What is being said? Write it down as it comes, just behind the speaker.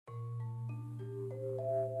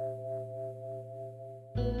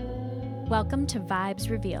Welcome to Vibes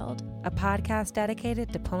Revealed, a podcast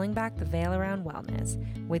dedicated to pulling back the veil around wellness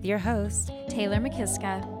with your hosts, Taylor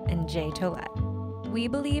McKiska and Jay Tollett. We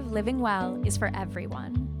believe living well is for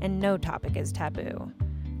everyone, and no topic is taboo.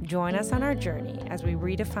 Join us on our journey as we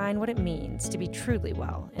redefine what it means to be truly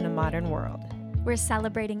well in a modern world. We're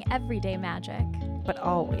celebrating everyday magic, but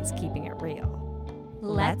always keeping it real.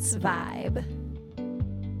 Let's vibe.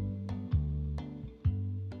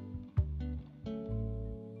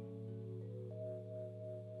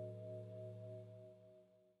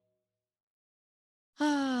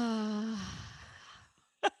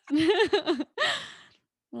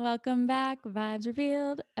 Welcome back, Vibes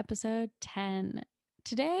Revealed, episode 10.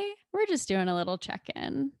 Today, we're just doing a little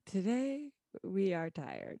check-in. Today, we are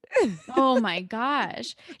tired. Oh my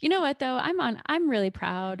gosh. You know what though? I'm really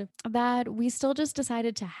proud that we still just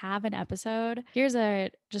decided to have an episode. Here's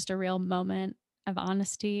just a real moment of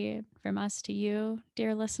honesty from us to you,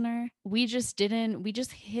 dear listener. We just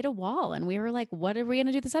hit a wall and we were like, what are we going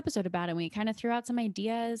to do this episode about? And we kind of threw out some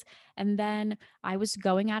ideas, and then I was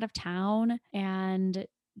going out of town and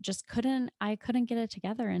I couldn't get it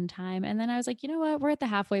together in time. And then I was like, you know what? We're at the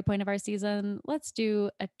halfway point of our season. Let's do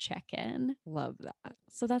a check-in. Love that.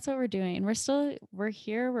 So that's what we're doing. We're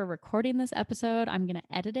here. We're recording this episode. I'm going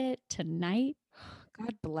to edit it tonight.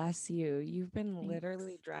 God bless you. You've been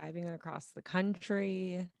literally driving across the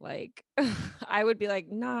country. Like, I would be like,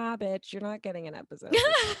 nah, bitch, you're not getting an episode.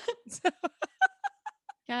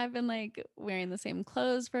 Yeah, I've been like wearing the same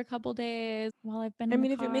clothes for a couple days while I've been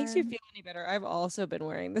if it makes you feel any better, I've also been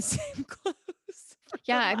wearing the same clothes.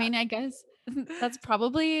 Yeah, I mean, I guess that's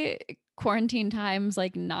probably quarantine times,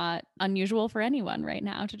 like not unusual for anyone right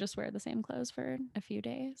now to just wear the same clothes for a few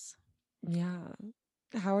days. Yeah.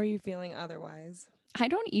 How are you feeling otherwise? I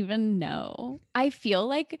don't even know. I feel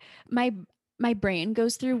like my brain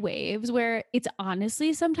goes through waves where it's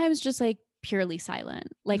honestly sometimes just like purely silent.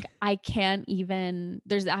 Like I can't even,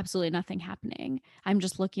 there's absolutely nothing happening. I'm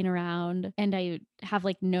just looking around and I have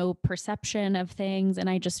like no perception of things, and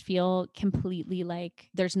I just feel completely like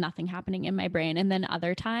there's nothing happening in my brain. And then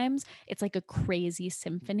other times it's like a crazy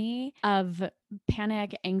symphony of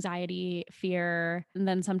panic, anxiety, fear. And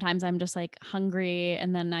then sometimes I'm just like hungry,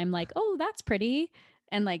 and then I'm like, oh, that's pretty.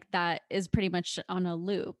 And like that is pretty much on a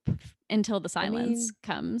loop until the silence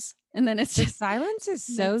comes. And then it's just silence is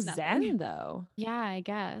so zen though. Yeah, I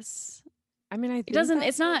guess. I mean, I think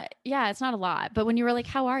it's not a lot. But when you were like,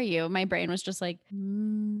 how are you? My brain was just like,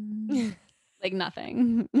 like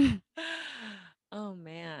nothing. Oh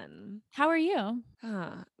man. How are you?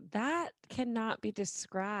 That cannot be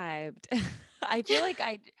described. I feel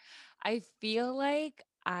like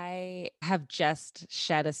I have just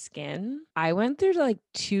shed a skin. I went through like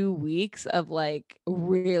 2 weeks of like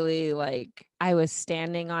really like I was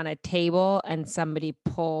standing on a table and somebody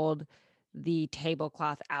pulled the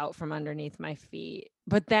tablecloth out from underneath my feet.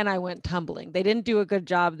 But then I went tumbling. They didn't do a good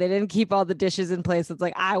job. They didn't keep all the dishes in place. It's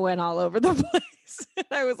like I went all over the place.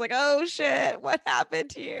 I was like, oh shit, what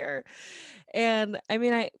happened here? And I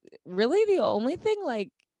mean, the only thing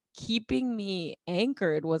like keeping me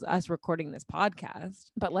anchored was us recording this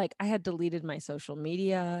podcast. But like I had deleted my social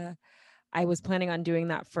media. I was planning on doing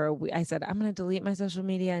that for a week. I said, I'm going to delete my social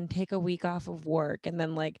media and take a week off of work. And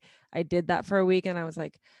then like I did that for a week, and I was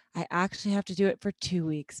like, I actually have to do it for 2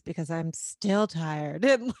 weeks because I'm still tired.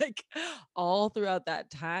 And like all throughout that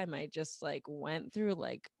time, I just like went through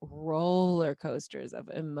like roller coasters of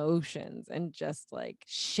emotions and just like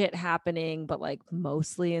shit happening, but like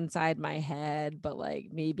mostly inside my head, but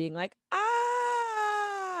like me being like,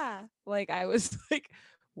 like I was like,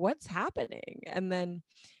 what's happening? And then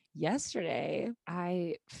yesterday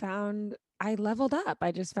I leveled up.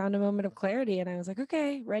 I just found a moment of clarity, and I was like,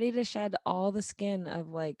 okay, ready to shed all the skin of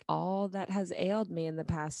like all that has ailed me in the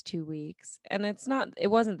past 2 weeks. And it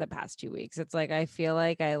wasn't the past 2 weeks. It's like, I feel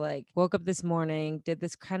like I like woke up this morning, did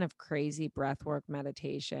this kind of crazy breath work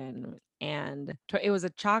meditation, and it was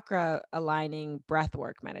a chakra aligning breath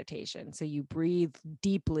work meditation. So you breathe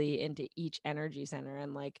deeply into each energy center,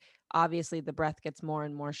 and like obviously the breath gets more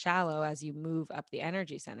and more shallow as you move up the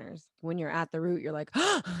energy centers. When you're at the root, you're like,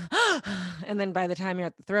 and then by the time you're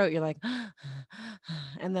at the throat, you're like,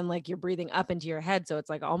 and then like you're breathing up into your head. So it's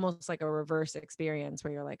like almost like a reverse experience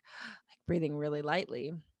where you're like breathing really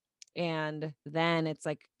lightly. And then it's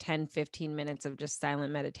like 10-15 minutes of just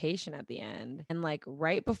silent meditation at the end. And like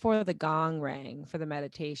right before the gong rang for the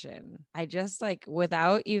meditation, I just like,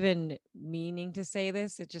 without even meaning to say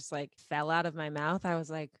this, it just like fell out of my mouth. I was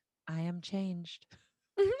like, I am changed.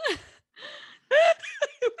 It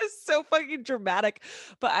was was so fucking dramatic.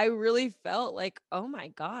 But I really felt like, oh my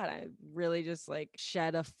God, I really just like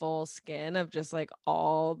shed a full skin of just like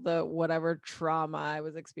all the whatever trauma I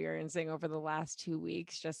was experiencing over the last 2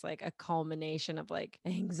 weeks, just like a culmination of like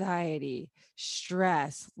anxiety,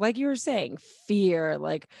 stress, like you were saying, fear,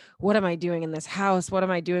 like, what am I doing in this house? What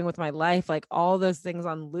am I doing with my life? Like all those things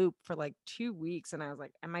on loop for like 2 weeks. And I was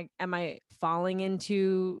like, am I falling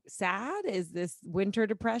into sad? Is this winter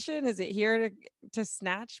depression? Is it here to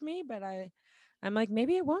snatch me? But I'm like,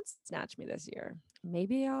 maybe it won't snatch me this year.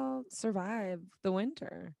 Maybe I'll survive the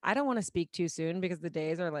winter. I don't want to speak too soon because the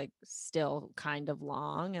days are like still kind of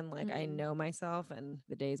long and like I know myself and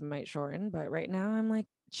the days might shorten. But right now I'm like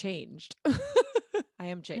changed. I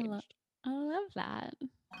am changed. I love that.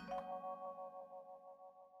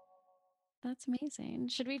 That's amazing.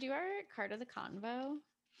 Should we do our card of the convo?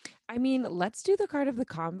 I mean, let's do the card of the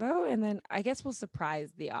convo and then I guess we'll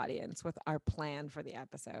surprise the audience with our plan for the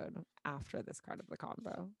episode after this card of the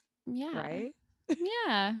convo. Yeah. Right?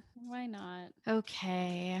 Yeah. Why not?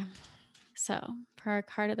 Okay. So for our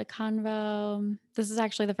card of the convo, this is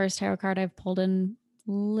actually the first tarot card I've pulled in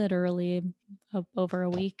literally over a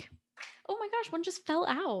week. Oh my gosh, one just fell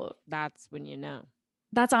out. That's when you know.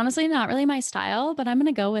 That's honestly not really my style, but I'm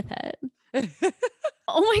going to go with it.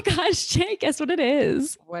 Oh my gosh, Jay, guess what it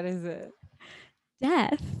is? What is it?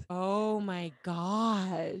 Death. Oh my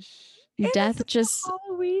gosh. Death just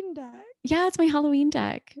Halloween deck. Yeah, it's my Halloween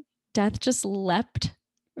deck. Death just leapt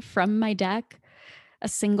from my deck, a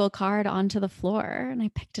single card onto the floor, and I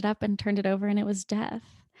picked it up and turned it over and it was death.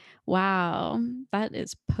 Wow, that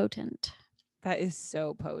is potent. That is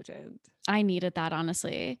so potent. I needed that,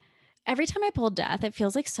 honestly. Every time I pull death, it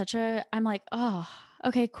feels like I'm like, oh,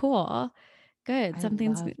 okay, cool. Good.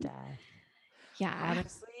 Something's love death. Yeah.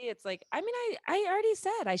 Honestly, it's like, I mean, I already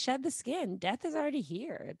said I shed the skin. Death is already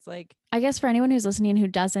here. It's like, I guess for anyone who's listening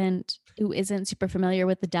who isn't super familiar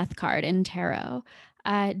with the death card in tarot,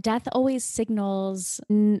 death always signals,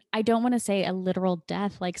 I don't want to say a literal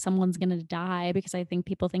death, like someone's going to die, because I think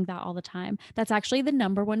people think that all the time. That's actually the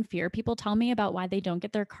number one fear people tell me about why they don't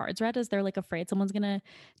get their cards read, is they're like afraid someone's going to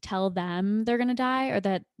tell them they're going to die, or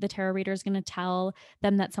that the tarot reader is going to tell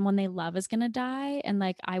them that someone they love is going to die. And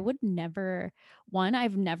like, I would never,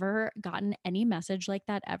 I've never gotten any message like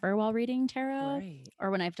that ever while reading tarot, right. or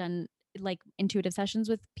when I've done like intuitive sessions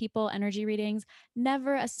with people, energy readings.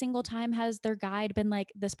 Never a single time has their guide been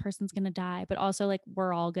like, this person's going to die, but also like,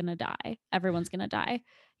 we're all going to die. Everyone's going to die,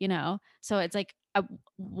 you know? So it's like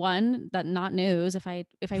one, that not news. If I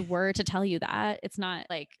were to tell you that, it's not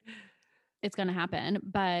like it's going to happen,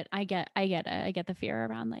 but I get it. I get the fear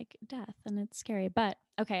around like death, and it's scary. But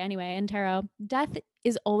okay, anyway, in tarot, death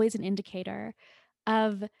is always an indicator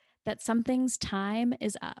of that something's time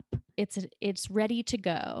is up. It's ready to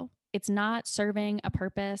go. It's not serving a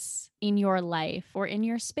purpose in your life or in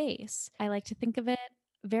your space. I like to think of it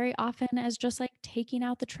very often as just like taking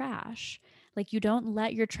out the trash. Like, you don't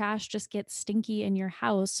let your trash just get stinky in your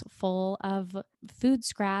house full of food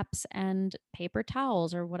scraps and paper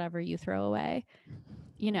towels or whatever you throw away.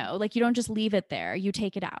 You know, like, you don't just leave it there, you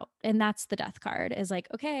take it out. And that's the death card, is like,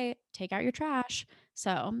 okay, take out your trash.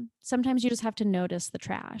 So sometimes you just have to notice the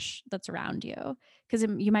trash that's around you, because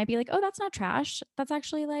you might be like, oh, that's not trash. That's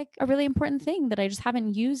actually like a really important thing that I just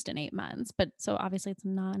haven't used in 8 months. But so obviously it's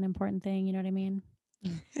not an important thing. You know what I mean?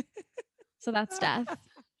 So that's death.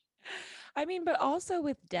 I mean, but also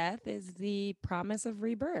with death is the promise of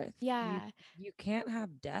rebirth. Yeah. You can't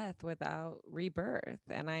have death without rebirth.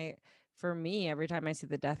 And for me, every time I see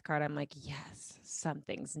the death card, I'm like, yes,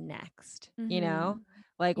 something's next, you know?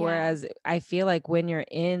 Like, Yeah. whereas I feel like when you're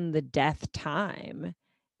in the death time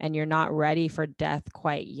and you're not ready for death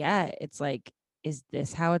quite yet, it's like, is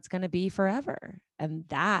this how it's going to be forever? And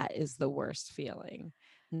that is the worst feeling.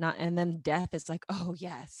 And then death is like, oh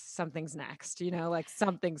yes, something's next, you know, like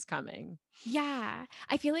something's coming. Yeah.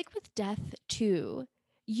 I feel like with death too,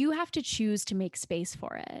 you have to choose to make space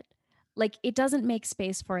for it. Like, it doesn't make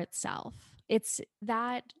space for itself. It's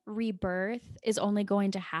that rebirth is only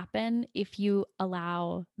going to happen if you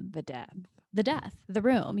allow The death. the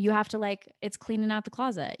room. You have to, like, it's cleaning out the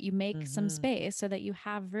closet. You make some space so that you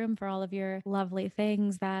have room for all of your lovely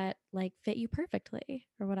things that like fit you perfectly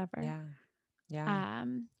or whatever. Yeah. Yeah.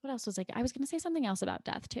 What else was I was going to say something else about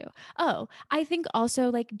death too. Oh, I think also,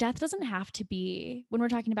 like, death doesn't have to be, when we're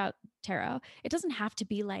talking about tarot, it doesn't have to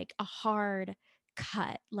be like a hard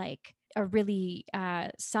cut, like a really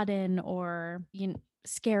sudden or,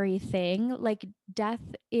 scary thing. Like, death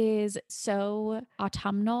is so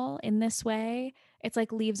autumnal in this way. It's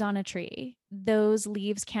like leaves on a tree. Those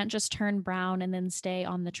leaves can't just turn brown and then stay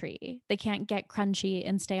on the tree. They can't get crunchy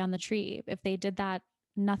and stay on the tree. If they did that,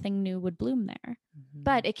 nothing new would bloom there. Mhm.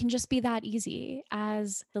 But it can just be that easy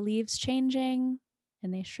as the leaves changing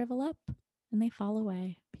and they shrivel up and they fall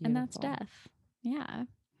away. And that's Beautiful. death. Yeah.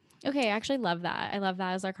 Okay, I actually love that. I love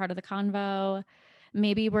that as our card of the convo.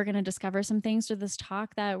 Maybe we're going to discover some things through this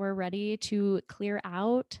talk that we're ready to clear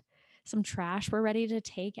out, some trash we're ready to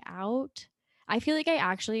take out. I feel like I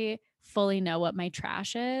actually fully know what my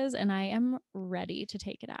trash is, and I am ready to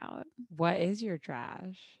take it out. What is your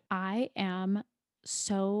trash? I am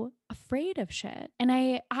so afraid of shit. And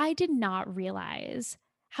I did not realize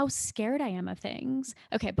how scared I am of things.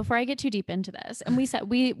 Okay, before I get too deep into this, and we said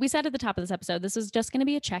at the top of this episode, this is just going to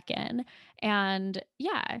be a check-in. And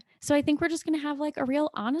yeah, so I think we're just going to have like a real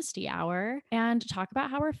honesty hour and talk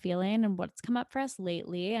about how we're feeling and what's come up for us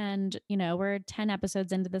lately. And you know, we're 10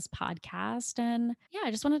 episodes into this podcast, and yeah,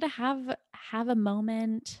 I just wanted to have a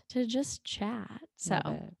moment to just chat. So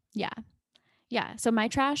Love it. yeah. Yeah. So my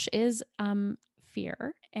trash is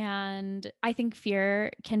fear. And I think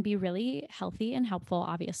fear can be really healthy and helpful,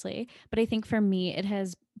 obviously. But I think for me, it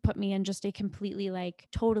has put me in just a completely like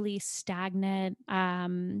totally stagnant,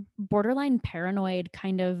 borderline paranoid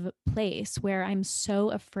kind of place where I'm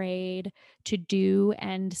so afraid to do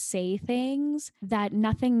and say things that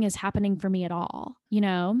nothing is happening for me at all, you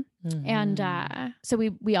know? And Mhm. so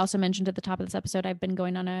we also mentioned at the top of this episode, I've been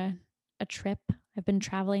going on a trip. I've been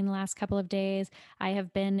traveling the last couple of days. I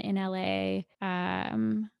have been in LA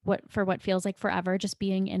what feels like forever, just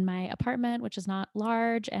being in my apartment, which is not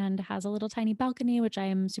large and has a little tiny balcony, which I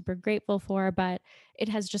am super grateful for. But it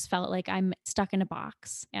has just felt like I'm stuck in a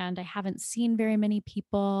box and I haven't seen very many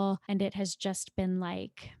people. And it has just been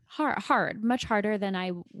like hard, much harder than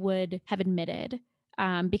I would have admitted,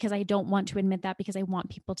 because I don't want to admit that because I want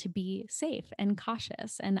people to be safe and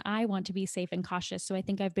cautious. And I want to be safe and cautious. So I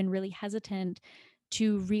think I've been really hesitant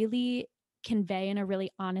to really convey in a really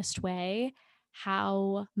honest way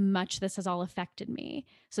how much this has all affected me.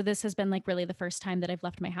 So this has been like really the first time that I've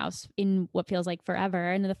left my house in what feels like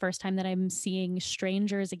forever, and the first time that I'm seeing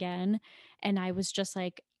strangers again. And I was just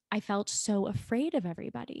like, I felt so afraid of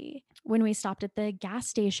everybody. When we stopped at the gas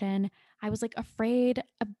station, I was like afraid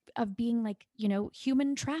of being like, you know,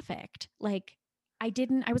 human trafficked. Like I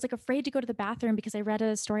was like afraid to go to the bathroom because I read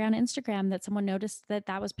a story on Instagram that someone noticed that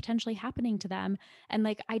that was potentially happening to them. And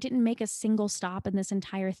like, I didn't make a single stop in this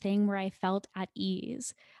entire thing where I felt at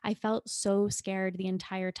ease. I felt so scared the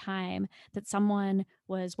entire time that someone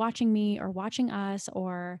was watching me or watching us,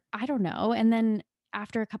 or I don't know. And then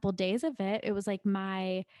after a couple of days of it, it was like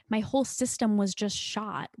my whole system was just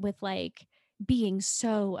shot with like being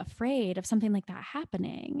so afraid of something like that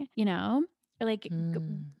happening, you know? Or like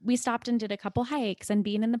Mm. we stopped and did a couple hikes and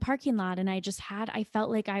being in the parking lot, and I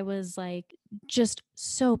felt like I was like just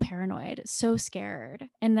so paranoid, so scared.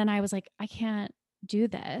 And then I was like, I can't do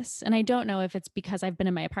this. And I don't know if it's because I've been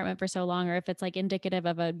in my apartment for so long or if it's like indicative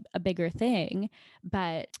of a bigger thing.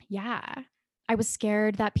 But yeah, I was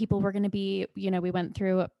scared that people were going to be, you know, we went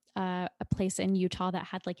through a place in Utah that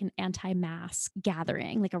had like an anti-mask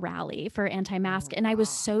gathering, like a rally for anti-mask. Oh And I was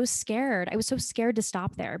God. so scared. I was so scared to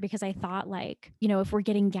stop there because I thought like, you know, if we're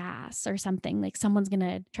getting gas or something, like someone's going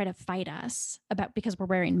to try to fight us about because we're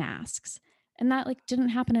wearing masks. And that like didn't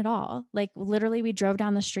happen at all. Like literally we drove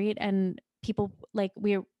down the street and people like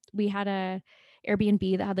we had a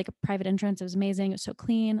Airbnb that had like a private entrance. It was amazing. It was so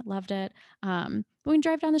clean. Loved it. But we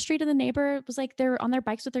drive down the street and the neighbor was like, they're on their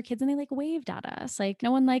bikes with their kids and they like waved at us. Like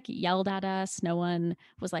no one like yelled at us. No one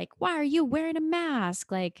was like, why are you wearing a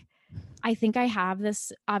mask? Like, I think I have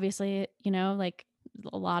this, obviously, you know, like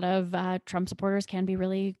a lot of Trump supporters can be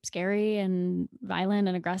really scary and violent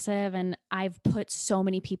and aggressive. And I've put so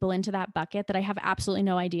many people into that bucket that I have absolutely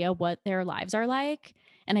no idea what their lives are like.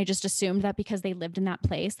 And I just assumed that because they lived in that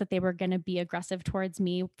place that they were going to be aggressive towards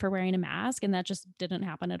me for wearing a mask. And that just didn't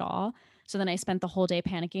happen at all. So then I spent the whole day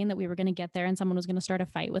panicking that we were going to get there and someone was going to start a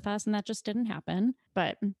fight with us. And that just didn't happen.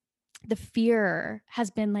 But the fear has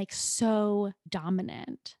been like so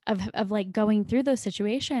dominant of like going through those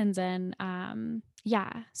situations. And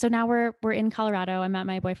yeah, so now we're in Colorado. I'm at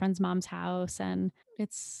my boyfriend's mom's house and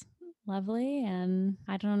it's lovely, and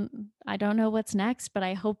I don't know what's next, but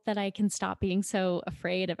I hope that I can stop being so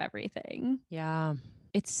afraid of everything. Yeah.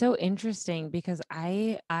 It's so interesting because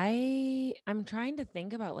I'm trying to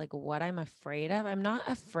think about like what I'm afraid of. I'm not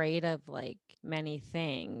afraid of like many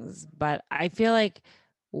things, but I feel like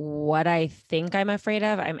what I think I'm afraid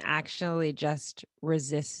of, I'm actually just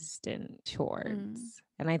resistant Mm. towards.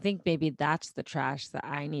 And I think maybe that's the trash that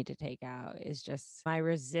I need to take out, is just my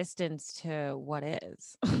resistance to what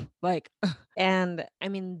is. Like, and I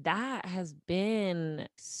mean, that has been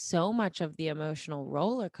so much of the emotional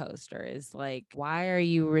roller coaster, is like, why are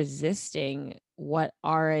you resisting what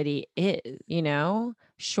already is, you know?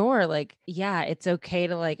 Sure, like, yeah, it's okay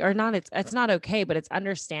to like, or not, it's not okay, but it's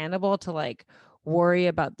understandable to like worry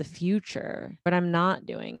about the future. But I'm not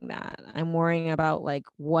doing that. I'm worrying about like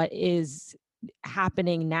what is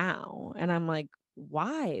happening now. And I'm like,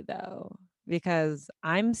 why though? Because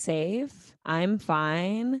I'm safe, I'm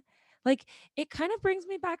fine. Like, it kind of brings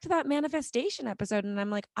me back to that manifestation episode. And I'm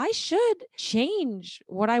like, I should change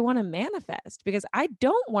what I want to manifest, because I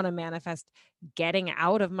don't want to manifest getting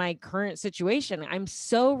out of my current situation. I'm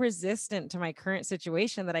so resistant to my current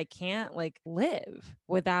situation that I can't like live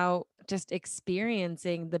without just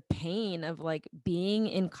experiencing the pain of like being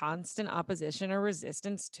in constant opposition or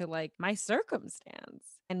resistance to like my circumstance.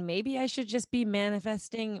 And maybe I should just be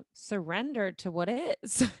manifesting surrender to what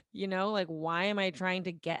is, you know, like, why am I trying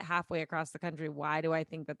to get halfway across the country? Why do I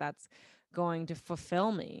think that that's going to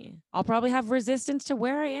fulfill me? I'll probably have resistance to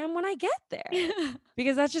where I am when I get there,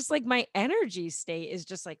 because that's just like my energy state is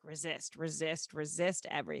just like resist, resist, resist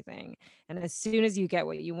everything. And as soon as you get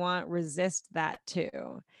what you want, resist that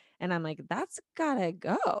too. And I'm like, that's gotta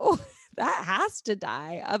go. That has to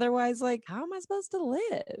die. Otherwise, like, how am I supposed to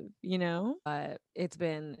live? You know? But it's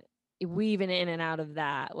been weaving in and out of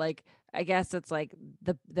that. Like, I guess it's like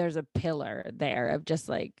there's a pillar there of just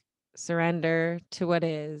like surrender to what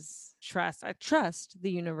is, trust. I trust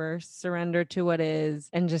the universe, surrender to what is,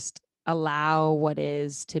 and just allow what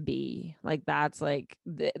is to be. Like, that's like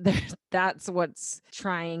that's what's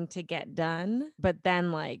trying to get done. But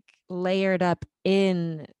then like layered up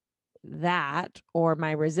in that, or my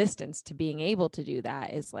resistance to being able to do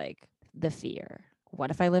that, is like the fear. What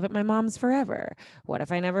if I live at my mom's forever? What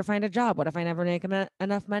if I never find a job? What if I never make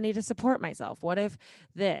enough money to support myself? What if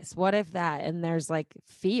this? What if that? And there's like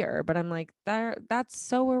fear, but I'm like, that's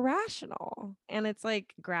so irrational. And it's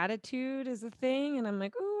like gratitude is a thing, and I'm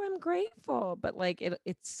like, oh, I'm grateful, but like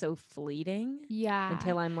it's so fleeting Yeah.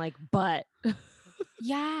 until I'm like, but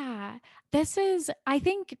Yeah. This is, I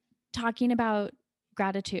think, talking about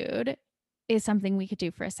gratitude is something we could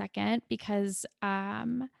do for a second, because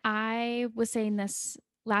I was saying this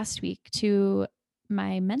last week to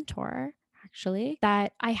my mentor, actually,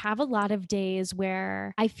 that I have a lot of days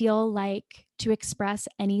where I feel like to express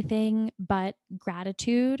anything but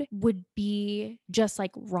gratitude would be just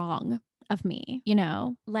like wrong of me, you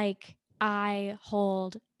know? Like, I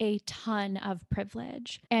hold a ton of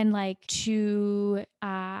privilege, and like to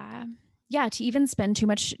yeah, to even spend too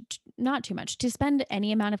much, not too much, to spend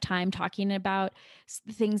any amount of time talking about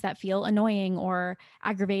things that feel annoying or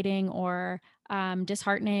aggravating or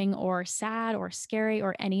disheartening or sad or scary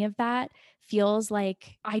or any of that feels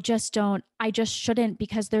like I just shouldn't,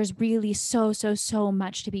 because there's really so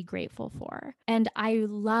much to be grateful for. And I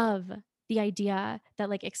love the idea that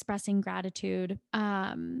like expressing gratitude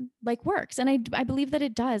like works, and I believe that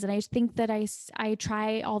it does, and I think that I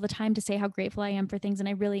try all the time to say how grateful I am for things, and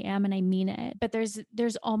I really am, and I mean it. But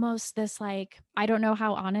there's almost this like, I don't know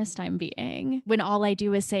how honest I'm being when all I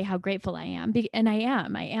do is say how grateful I am. And I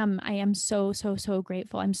am so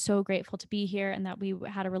grateful. I'm so grateful to be here, and that we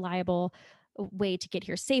had a reliable way to get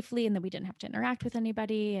here safely, and that we didn't have to interact with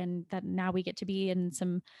anybody, and that now we get to be in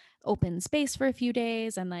some open space for a few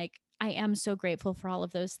days. And like, I am so grateful for all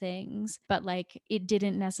of those things, but like, it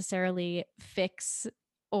didn't necessarily fix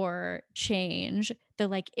or change the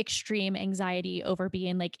like extreme anxiety over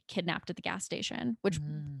being like kidnapped at the gas station, which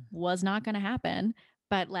was not going to happen,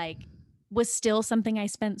 but like was still something I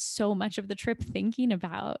spent so much of the trip thinking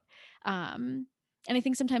about. And I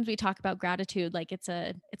think sometimes we talk about gratitude like it's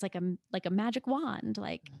like a magic wand.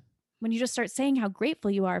 Like, when you just start saying how grateful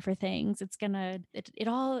you are for things, it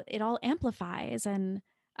all amplifies. And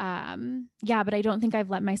yeah, but I don't think I've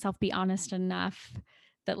let myself be honest enough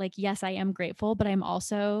that like, yes, I am grateful, but I'm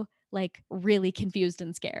also like really confused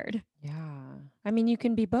and scared. yeah. I mean, you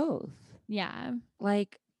can be both. Yeah.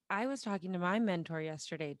 Like, I was talking to my mentor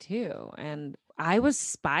yesterday too, and I was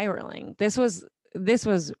spiraling. This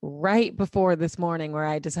was right before this morning where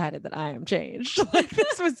I decided that I am changed. Like,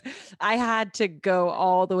 I had to go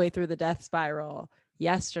all the way through the death spiral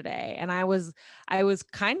yesterday, and I was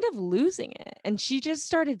kind of losing it. And she just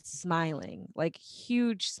started smiling, like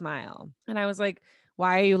huge smile. And I was like,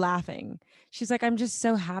 Why are you laughing? She's like, I'm just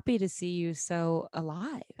so happy to see you so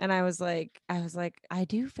alive. And I was like, I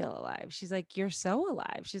do feel alive. She's like, you're so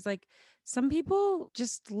alive. She's like, some people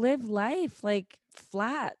just live life like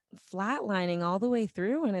flatlining all the way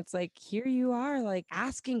through. And it's like, here you are, like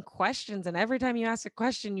asking questions. And every time you ask a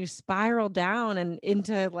question, you spiral down and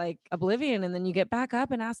into like oblivion. And then you get back up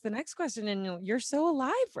and ask the next question. And you're so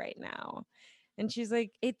alive right now. And she's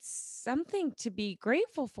like, it's something to be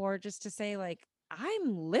grateful for, just to say, like,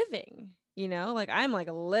 I'm living, like I'm like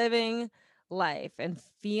living life and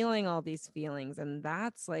feeling all these feelings. And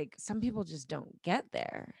that's like, some people just don't get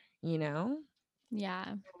there, you know? Yeah.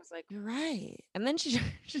 I was like, you're right. And then she,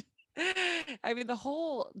 I mean, the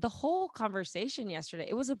whole conversation yesterday,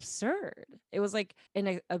 it was absurd. It was like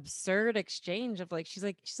absurd exchange of like, she's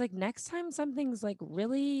like, next time something's like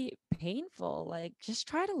really painful, like just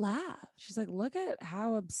try to laugh. She's like, look at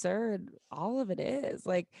how absurd all of it is.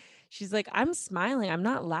 Like, she's like, I'm smiling, I'm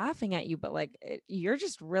not laughing at you, but like you're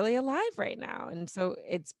just really alive right now. And so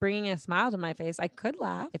it's bringing a smile to my face. I could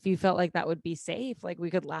laugh if you felt like that would be safe. Like we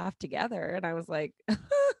could laugh together. And I was like,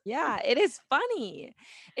 yeah, it is funny.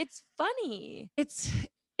 It's funny.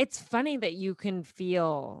 It's funny that you can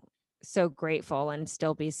feel so grateful and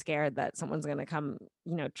still be scared that someone's going to come,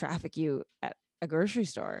 traffic you at a grocery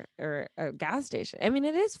store or a gas station. I mean,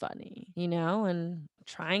 it is funny, and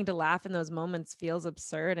trying to laugh in those moments feels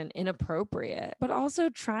absurd and inappropriate. But also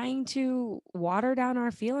trying to water down our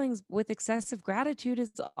feelings with excessive gratitude is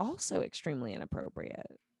also extremely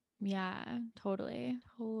inappropriate. Yeah, totally.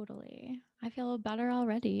 Totally. I feel better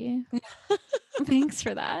already. Thanks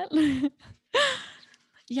for that.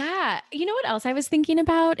 Yeah. You know what else I was thinking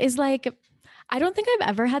about is like, I don't think I've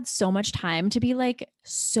ever had so much time to be like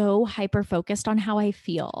so hyper focused on how I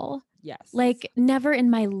feel. Yes. Like, never in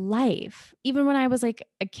my life, even when I was like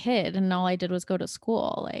a kid and all I did was go to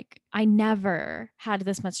school, like, I never had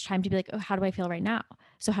this much time to be like, oh, how do I feel right now?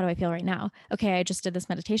 So, how do I feel right now? Okay, I just did this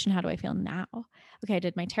meditation. How do I feel now? Okay, I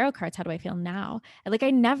did my tarot cards. How do I feel now? And like, I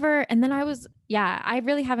never, and then I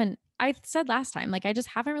really haven't. I said last time, like, I just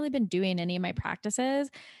haven't really been doing any of my practices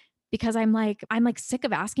because I'm like sick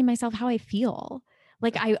of asking myself how I feel.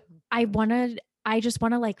 Like I just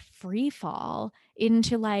want to like free fall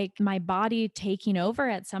into like my body taking over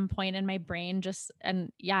at some point and my brain just,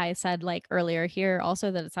 and yeah, I said like earlier here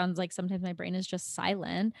also that it sounds like sometimes my brain is just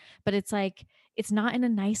silent, but it's like it's not in a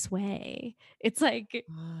nice way. It's like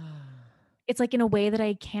in a way that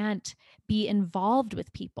I can't be involved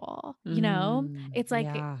with people, you know? It's like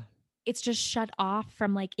Yeah. it's just shut off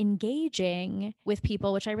from like engaging with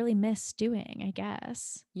people, which I really miss doing, I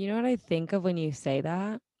guess. You know what I think of when you say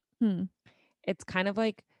that? Hmm. It's kind of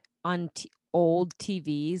like on old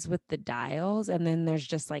TVs with the dials, and then there's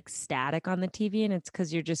just like static on the TV, and it's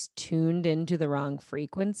because you're just tuned into the wrong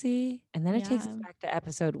frequency. And then it takes us Yeah. back to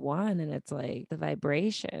episode one, and it's like the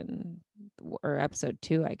vibration, or episode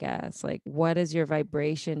two, I guess. Like, what is your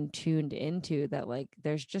vibration tuned into that, like,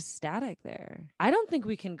 there's just static there? I don't think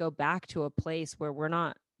we can go back to a place where we're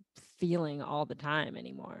not feeling all the time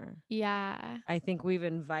anymore. Yeah. I think we've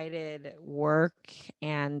invited work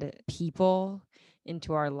and people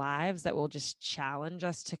into our lives that will just challenge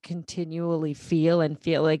us to continually feel and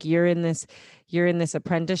feel like you're in this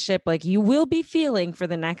apprenticeship, like you will be feeling for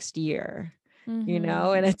the next year, and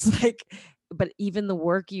Mhm. it's like, but even the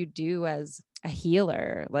work you do as a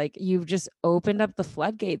healer, like you've just opened up the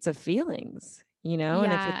floodgates of feelings. And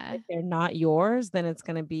Yeah. if they're not yours, then it's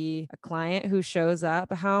going to be a client who shows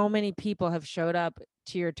up. How many people have showed up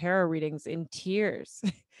to your tarot readings in tears?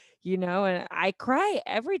 And I cry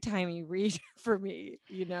every time you read for me,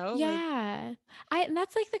 like, Yeah. And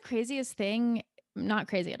that's like the craziest thing. Not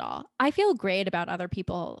crazy at all. I feel great about other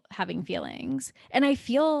people having feelings. And I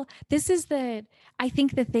think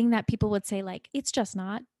the thing that people would say, like, it's just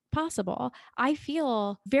not possible. I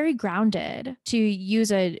feel very grounded, to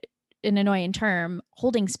use an annoying term,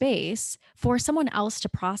 holding space for someone else to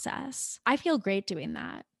process. I feel great doing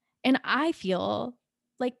that. And I feel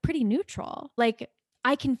like pretty neutral. Like,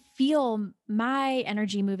 I can feel my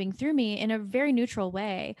energy moving through me in a very neutral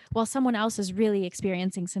way while someone else is really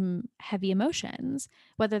experiencing some heavy emotions,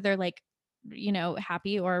 whether they're like,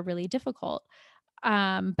 happy or really difficult.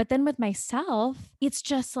 But then with myself, it's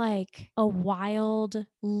just like a wild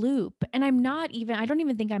loop. And I don't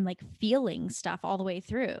even think I'm like feeling stuff all the way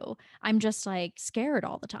through. I'm just like scared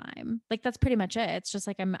all the time. Like that's pretty much it. It's just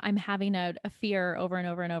like I'm having a fear over and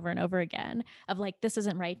over and over and over again of like, this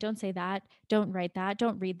isn't right. Don't say that. Don't write that.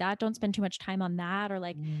 Don't read that. Don't spend too much time on that. Or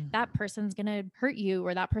like that person's gonna hurt you,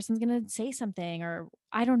 or that person's gonna say something, or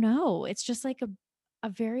I don't know. It's just like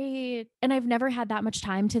and I've never had that much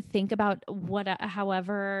time to think about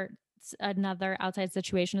however another outside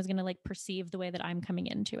situation is going to like perceive the way that I'm coming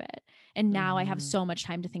into it. And now I have Mhm. so much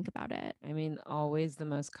time to think about it. I mean, always the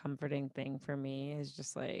most comforting thing for me is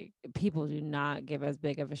just like people do not give as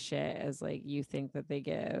big of a shit as like you think that they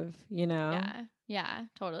give, you know? Yeah. Yeah,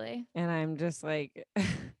 totally. And I'm just like,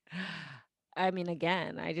 I mean,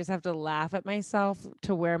 again, I just have to laugh at myself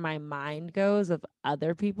to where my mind goes of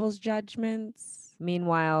other people's judgments.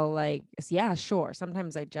 Meanwhile, like, yeah, sure,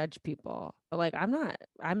 sometimes I judge people, but like, I'm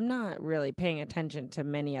not really paying attention to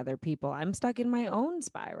many other people. I'm stuck in my own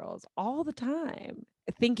spirals all the time,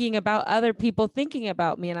 thinking about other people thinking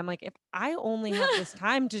about me. And I'm like, if I only have this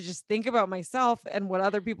time to just think about myself and what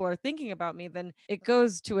other people are thinking about me, then it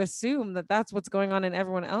goes to assume that that's what's going on in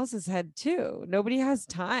everyone else's head too. Nobody has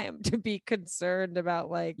time to be concerned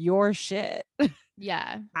about like your shit,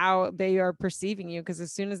 Yeah. how they are perceiving you. Cause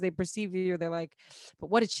as soon as they perceive you, they're like, but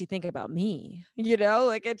what did she think about me? You know,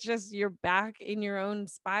 like it's just you're back in your own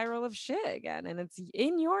spiral of shit again. And it's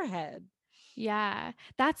in your head. Yeah.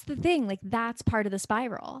 That's the thing. Like, that's part of the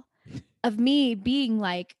spiral of me being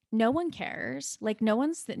like, no one cares. Like, no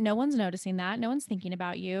one's noticing that. No one's thinking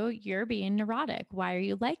about you. You're being neurotic. Why are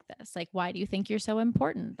you like this? Like, why do you think you're so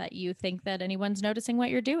important that you think that anyone's noticing what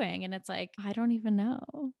you're doing? And it's like, I don't even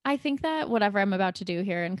know. I think that whatever I'm about to do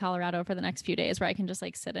here in Colorado for the next few days, where I can just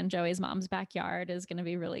like sit in Joey's mom's backyard, is going to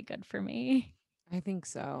be really good for me. I think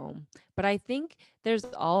so. But I think there's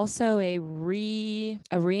also a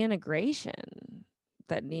reintegration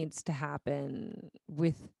that needs to happen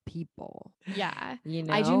with people. Yeah. You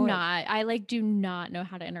I do know? not, I like do not know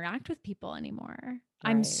how to interact with people anymore.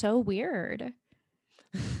 I'm Right. so weird.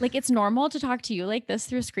 Like, it's normal to talk to you like this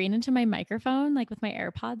through a screen into my microphone, like with my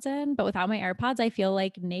AirPods in, but without my AirPods, I feel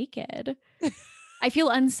like naked. I feel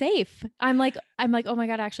unsafe. I'm like, oh my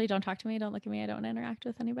God, actually don't talk to me. Don't look at me. I don't interact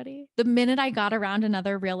with anybody. The minute I got around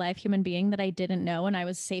another real life human being that I didn't know and I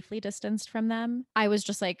was safely distanced from them, I was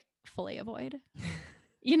just like fully avoid,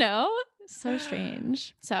 you know? So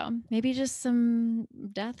strange. So maybe just some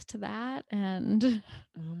death to that. And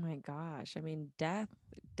Oh my gosh. I mean, death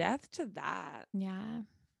to that. yeah.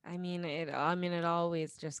 I mean, it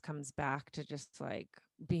always just comes back to just like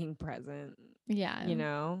being present, Yeah. you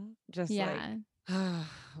know? Just like Yeah.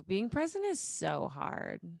 being present is so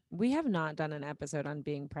hard. We have not done an episode on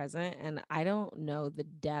being present, and I don't know the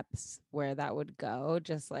depths where that would go.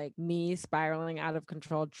 Just like me spiraling out of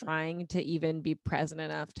control, trying to even be present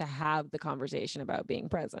enough to have the conversation about being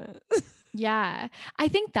present. Yeah. I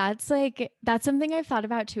think that's something I've thought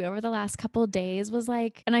about too over the last couple of days was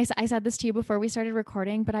like, and I said this to you before we started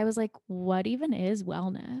recording, but I was like, what even is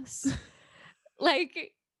wellness?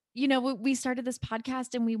 Like, we started this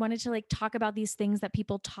podcast and we wanted to like talk about these things that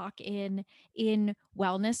people talk in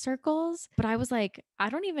wellness circles, but I was like, I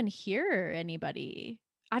don't even hear anybody.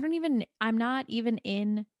 I'm not even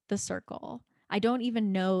in the circle. I don't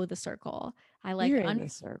even know the circle. I like You're in the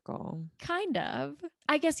circle. kind of.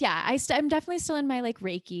 I guess yeah. I'm definitely still in my like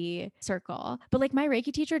Reiki circle, but like my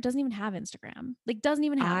Reiki teacher doesn't even have Instagram. Like doesn't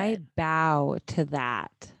even have I it. bow to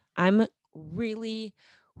that. I'm really,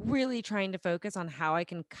 really trying to focus on how I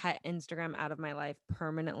can cut Instagram out of my life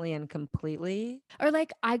permanently and completely. Or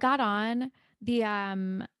like I got on the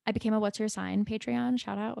I became a What's Your Sign Patreon.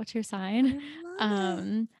 Shout out What's Your Sign. I love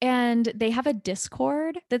it. And they have a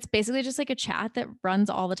Discord that's basically just like a chat that runs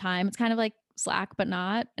all the time. It's kind of like Slack, but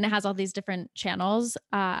not. And it has all these different channels.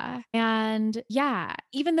 And yeah,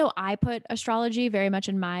 even though I put astrology very much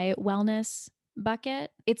in my wellness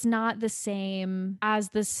bucket, it's not the same as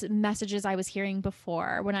the messages I was hearing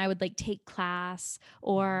before when I would like take class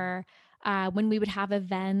or when we would have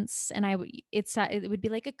events and it would be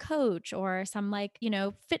like a coach or some like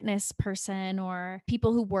fitness person or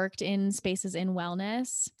people who worked in spaces in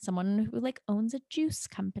wellness, someone who like owns a juice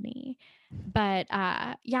company. But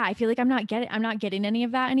yeah, I feel like I'm not getting any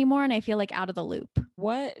of that anymore, and I feel like out of the loop.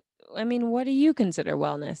 What do you consider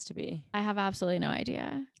wellness to be? I have absolutely no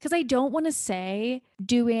idea because I don't want to say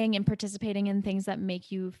doing and participating in things that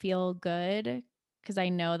make you feel good because I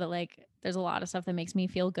know that like there's a lot of stuff that makes me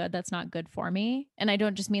feel good that's not good for me. And I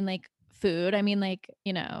don't just mean like food. I mean like,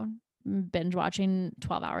 binge watching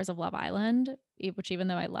 12 hours of Love Island, which even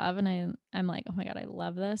though I love and I'm like, "Oh my God, I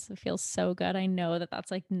love this. It feels so good." I know that that's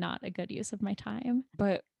like not a good use of my time.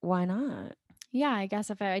 But why not? Yeah, I guess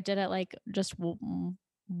if I did it like just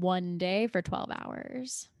one day for 12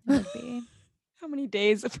 hours, it would be. How many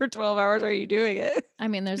days for 12 hours are you doing it? I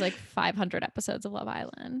mean, there's like 500 episodes of Love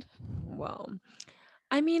Island. Well,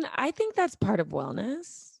 I mean, I think that's part of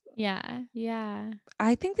wellness. Yeah. Yeah.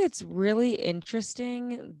 I think it's really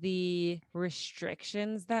interesting the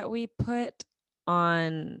restrictions that we put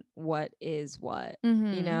on what is what.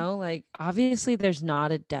 Mm-hmm. Like obviously there's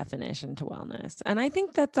not a definition to wellness. And I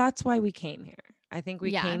think that that's why we came here. I think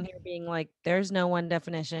we Yeah. came here being like, there's no one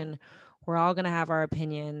definition. We're all going to have our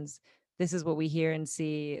opinions. This is what we hear and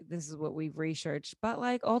see. This is what we've researched. But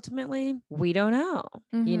like ultimately, we don't know,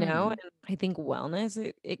 Mm-hmm. And I think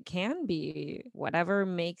wellness, it can be whatever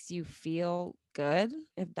makes you feel good,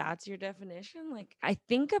 if that's your definition. Like I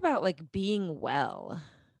think about like being well.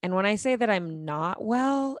 And when I say that I'm not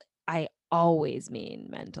well, I always mean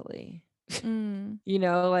mentally. Mm.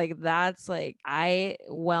 Like that's like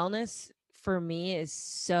wellness for me is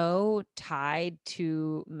so tied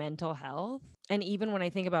to mental health. And even when I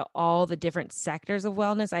think about all the different sectors of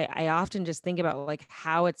wellness, I often just think about like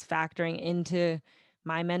how it's factoring into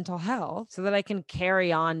my mental health so that I can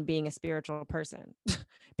carry on being a spiritual person.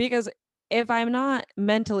 Because if I'm not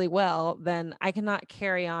mentally well, then I cannot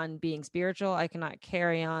carry on being spiritual. I cannot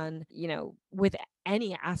carry on, with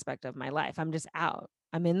any aspect of my life. I'm just out.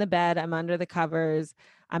 I'm in the bed, I'm under the covers,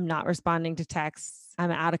 I'm not responding to texts,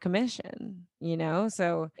 I'm out of commission,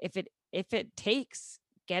 So if it takes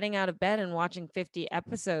getting out of bed and watching 50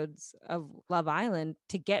 episodes of Love Island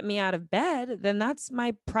to get me out of bed, then that's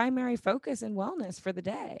my primary focus and wellness for the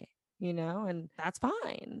day, and that's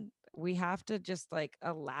fine. We have to just like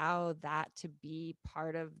allow that to be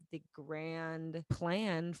part of the grand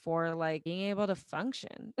plan for like being able to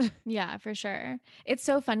function. Yeah, for sure. It's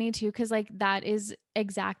so funny too, because like that is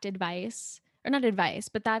exact advice, or not advice,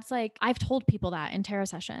 but that's like I've told people that in tarot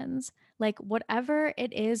sessions. Like, whatever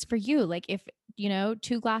it is for you, like if,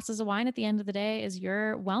 2 glasses of wine at the end of the day is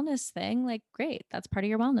your wellness thing, like, great, that's part of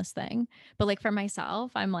your wellness thing. But like for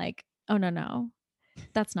myself, I'm like, oh, no, no,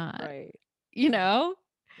 that's not, Right. you know,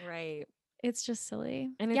 Right. it's just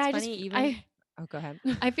silly. And Yeah, it's funny even oh, go ahead.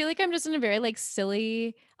 I feel like I'm just in a very like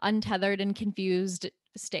silly, untethered, and confused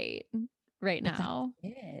state right But that's now.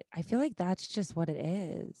 it. I feel like that's just what it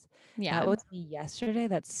is. That Yeah. was me yesterday.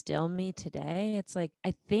 That's still me today. It's like,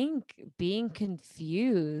 I think being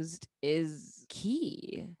confused is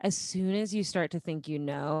key. As soon as you start to think this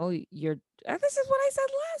is what I said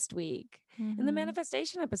last week in the Mhm.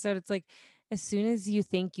 manifestation episode. It's like, as soon as you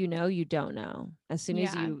think you don't know. As soon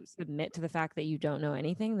as Yeah. you submit to the fact that you don't know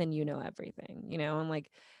anything, then you know everything, And like,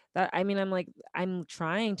 that I mean I'm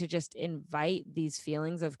trying to just invite these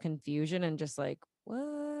feelings of confusion and just like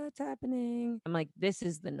what's happening. I'm like, this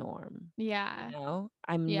is the norm, Yeah.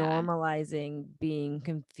 I'm Yeah. normalizing being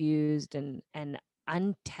confused and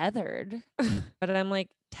untethered. But I'm like,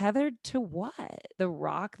 tethered to what? The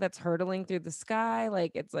rock that's hurtling through the sky?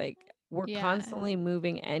 Like it's like we're Yeah. constantly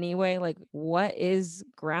moving anyway. Like what is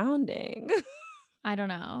grounding? I don't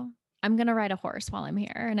know. I'm going to ride a horse while I'm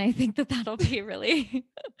here. And I think that that'll be really,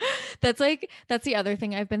 that's the other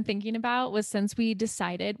thing I've been thinking about was since we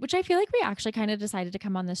decided, which I feel like we actually kind of decided to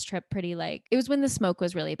come on this trip pretty like, it was when the smoke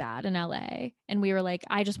was really bad in LA. And we were like,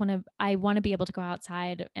 I want to be able to go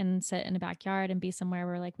outside and sit in a backyard and be somewhere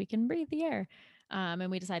where like we can breathe the air. And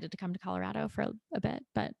we decided to come to Colorado for a bit,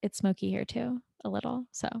 but it's smoky here too, a little.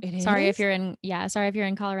 So It is? sorry if you're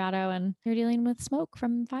in Colorado and you're dealing with smoke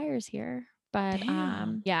from fires here. But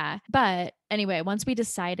Damn. yeah. But anyway, once we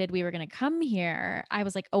decided we were going to come here, I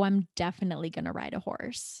was like, "Oh, I'm definitely going to ride a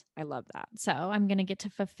horse." I love that. So, I'm going to get to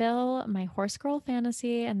fulfill my horse girl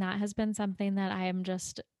fantasy, and that has been something that I am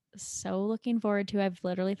just so looking forward to. I've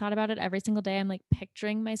literally thought about it every single day. I'm like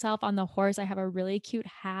picturing myself on the horse. I have a really cute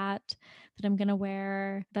hat that I'm going to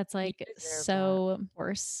wear that's You like deserve that. so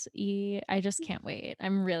horse-y. I just can't wait.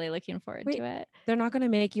 I'm really looking forward to Wait, it. they're not gonna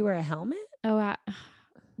make you wear a helmet? Oh,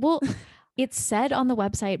 well, it said on the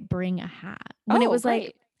website, bring a hat. Oh,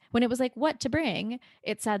 great. When it was like what to bring,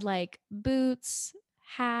 it said like boots,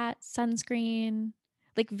 hat, sunscreen,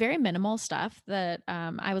 like very minimal stuff that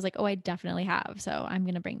I was like, oh, I definitely have. So I'm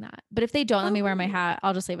going to bring that. But if they don't let Oh, me wear my great. hat,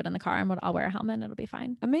 I'll just leave it in the car and I'll wear a helmet and it'll be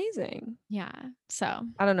fine. Amazing. Yeah. So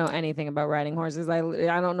I don't know anything about riding horses. I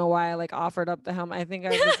don't know why I like offered up the helmet. I think I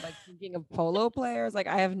was like thinking of polo players. Like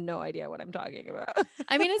I have no idea what I'm talking about.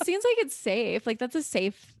 I mean, it seems like it's safe. Like that's a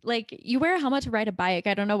safe, like you wear a helmet to ride a bike.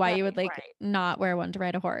 I don't know why Right, you would like right. not wear one to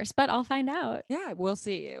ride a horse, but I'll find out. Yeah, we'll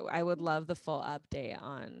see. I would love the full update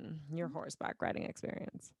on your horseback riding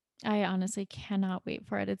experience. I honestly cannot wait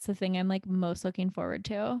for it. It's the thing I'm like most looking forward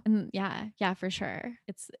to. And yeah, yeah, for sure.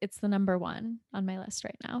 It's the number one on my list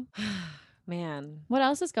right now. Man. What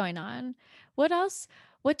else is going on? What else?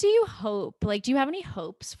 What do you hope? Like, do you have any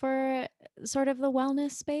hopes for sort of the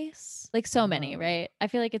wellness space? Like so many, Oh. right? I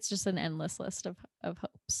feel like it's just an endless list of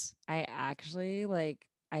hopes. I actually like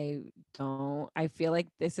I don't I feel like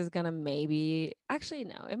this is gonna maybe actually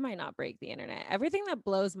no, it might not break the internet. Everything that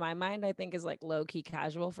blows my mind, I think, is like low key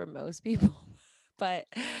casual for most people. But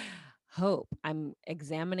hope, I'm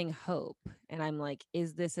examining hope, and I'm like,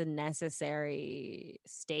 is this a necessary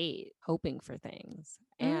state, hoping for things?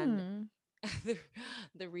 And Mm. the,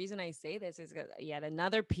 the reason I say this is because yet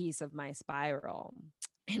another piece of my spiral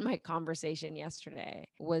in my conversation yesterday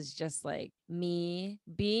was just like me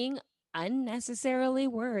being unnecessarily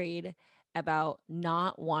worried about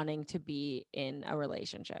not wanting to be in a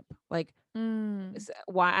relationship. Like, Mm.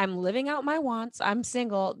 why I'm living out my wants. I'm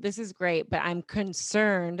single. This is great, but I'm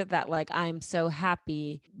concerned that like I'm so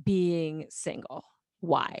happy being single.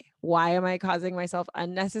 Why? Why am I causing myself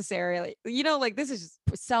unnecessarily, like this is just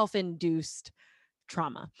self-induced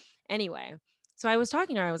trauma. Anyway, so I was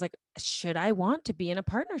talking to her. I was like, should I want to be in a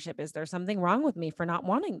partnership? Is there something wrong with me for not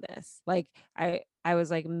wanting this? Like I was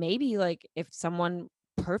like, maybe like if someone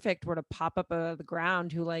perfect were to pop up out of the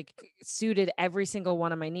ground who like suited every single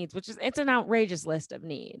one of my needs, which is it's an outrageous list of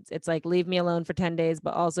needs. It's like leave me alone for 10 days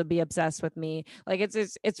but also be obsessed with me. Like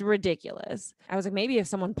it's ridiculous. I was like, maybe if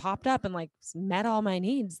someone popped up and like met all my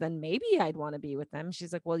needs, then maybe I'd want to be with them.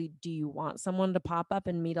 She's like, well, do you want someone to pop up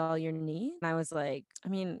and meet all your needs? And I was like, I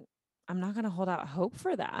mean, I'm not going to hold out hope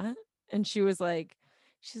for that. And she's like,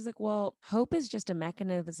 well, hope is just a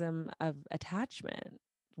mechanism of attachment.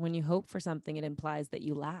 When you hope for something, it implies that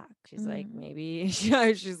you lack. She's like, Mm. maybe.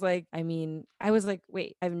 She's like, I mean, I was like,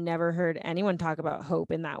 wait, I've never heard anyone talk about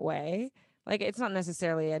hope in that way. Like, it's not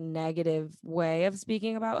necessarily a negative way of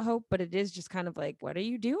speaking about hope, but it is just kind of like, what are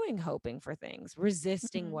you doing hoping for things,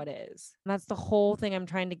 resisting what is? And that's the whole thing I'm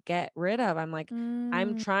trying to get rid of. I'm like,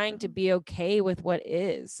 I'm Mm. trying to be okay with what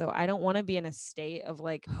is. So I don't want to be in a state of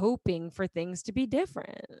like hoping for things to be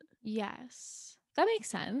different. Yes, that makes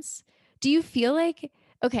sense. Do you feel like,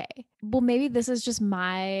 okay, well, maybe this is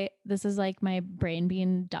like my brain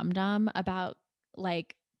being dumb about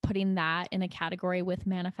like putting that in a category with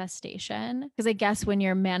manifestation? Because I guess when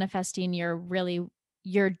you're manifesting, you're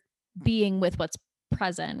being with what's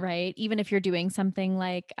present, right? Even if you're doing something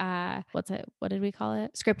like what did we call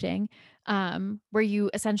it, scripting, where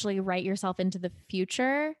you essentially write yourself into the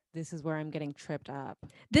future. This is where I'm getting tripped up.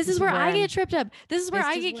 This This is is where where I I'm get tripped up. This is where this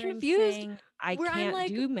I is get where I'm confused, saying I where can't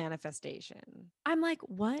do manifestation. I'm like,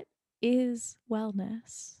 what is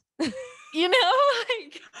wellness? You know,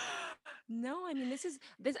 like, No, I mean,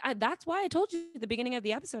 that's why I told you at the beginning of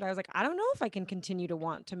the episode. I was like, I don't know if I can continue to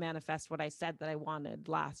want to manifest what I said that I wanted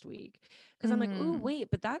last week. Because I'm like, ooh, mm, wait,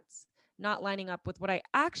 but that's not lining up with what I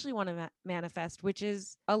actually want to manifest, which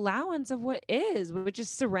is allowance of what is, which is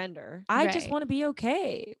surrender. I just right, want to be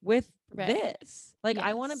okay with right. this. Like,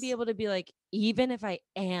 I want to be Yes. able to be like, even if I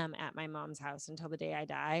am at my mom's house until the day I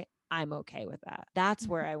die, I'm okay with that. That's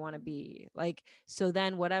where I want to Mhm. be. Like, so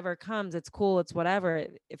then whatever comes, it's cool, it's whatever.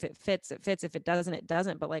 If it fits, it fits. If it doesn't, it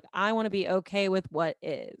doesn't. But like, I want to be okay with what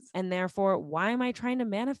is. And therefore, why am I trying to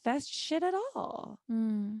manifest shit at all?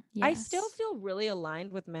 I still Yes. feel really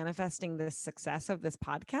aligned with manifesting the success of this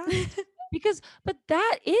podcast but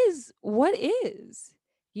that is what is.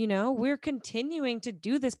 We're continuing to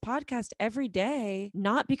do this podcast every day,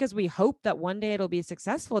 not because we hope that one day it'll be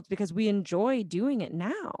successful. It's because we enjoy doing it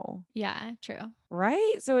now. Yeah, true.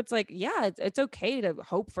 Right. So it's like, yeah, it's okay to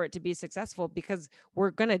hope for it to be successful because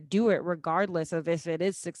we're going to do it regardless of if it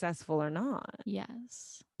is successful or not.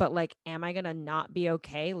 Yes. But like, am I going to not be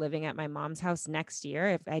okay living at my mom's house next year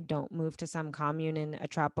if I don't move to some commune in a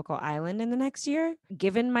tropical island in the next year?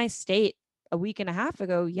 Given my state a week and a half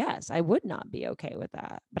ago, yes, I would not be okay with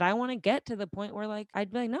that. But I want to get to the point where like,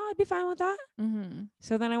 I'd be like, no, I'd be fine with that. Mm-hmm.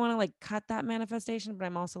 So then I want to like cut that manifestation, but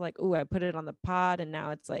I'm also like, ooh, I put it on the pod and now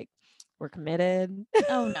it's like, we're committed.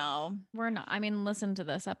 Oh no, we're not. I mean, listen to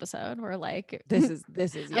this episode. We're like, This is I've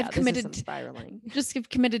this is committed, some spiraling. just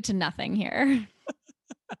committed to nothing here.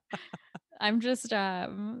 I'm just, I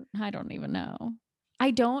don't even know.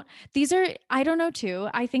 I don't know too.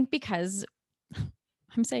 I think because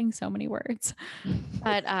I'm saying so many words.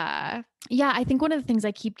 But yeah, I think one of the things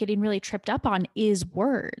I keep getting really tripped up on is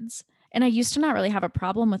words. And I used to not really have a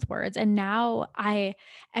problem with words. And now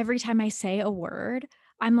every time I say a word,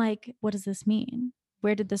 I'm like, what does this mean?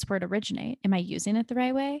 Where did this word originate? Am I using it the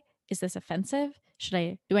right way? Is this offensive?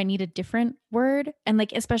 Do I need a different word? And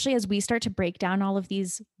like, especially as we start to break down all of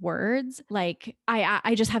these words, like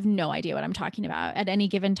I just have no idea what I'm talking about at any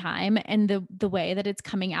given time. And the way that it's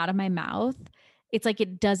coming out of my mouth, it's like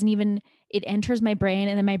it enters my brain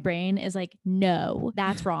and then my brain is like, no,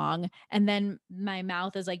 that's wrong. And then my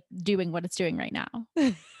mouth is like doing what it's doing right now.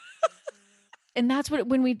 And that's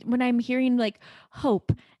when I'm hearing like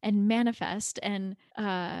hope and manifest and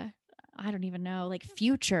I don't even know, like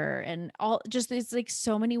future and all, just there's like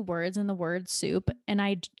so many words in the word soup. And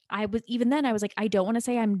I was, even then I was like, I don't want to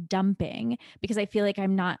say I'm dumping because I feel like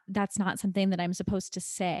that's not something that I'm supposed to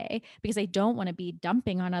say because I don't want to be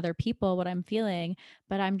dumping on other people what I'm feeling,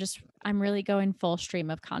 but I'm really going full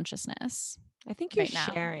stream of consciousness I think you're right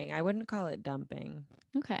now. sharing. I wouldn't call it dumping.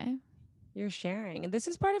 Okay. You're sharing. And this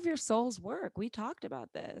is part of your soul's work. We talked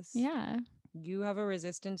about this. Yeah. You have a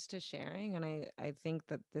resistance to sharing. And I think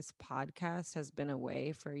that this podcast has been a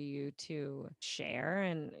way for you to share.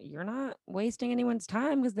 And you're not wasting anyone's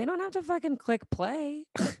time because they don't have to fucking click play.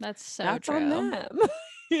 That's so That's true. on them.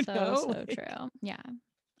 So true. Yeah.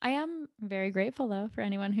 I am very grateful though for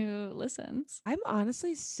anyone who listens. I'm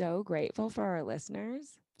honestly so grateful for our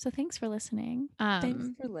listeners. So thanks for listening. Thanks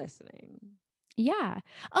for listening. Yeah.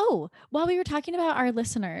 Oh, while we were talking about our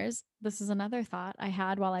listeners, this is another thought I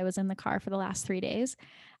had while I was in the car for the last 3 days.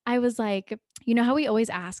 I was like, you know how we always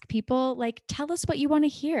ask people, like, tell us what you want to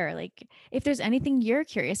hear. Like, if there's anything you're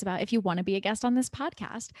curious about, if you want to be a guest on this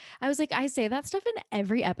podcast. I was like, I say that stuff in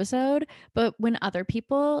every episode, but when other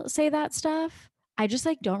people say that stuff, I just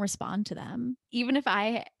like don't respond to them. Even if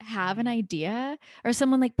I have an idea or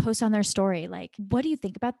someone like posts on their story, like, what do you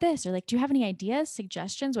think about this? Or like, do you have any ideas,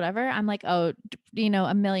 suggestions, whatever? I'm like, oh,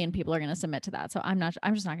 a million people are going to submit to that. So I'm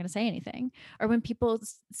just not going to say anything. Or when people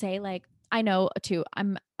say like, I know too,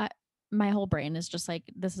 my whole brain is just like,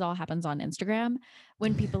 this all happens on Instagram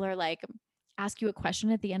when people are like, ask you a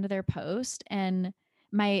question at the end of their post. And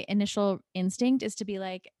my initial instinct is to be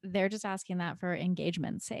like, they're just asking that for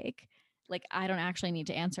engagement's sake. Like, I don't actually need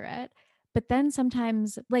to answer it. But then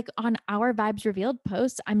sometimes, like on our Vibes Revealed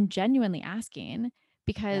posts, I'm genuinely asking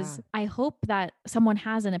because I hope that someone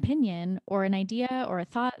has an opinion or an idea or a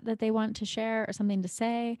thought that they want to share or something to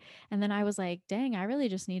say. And then I was like, dang, I really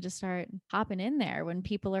just need to start hopping in there when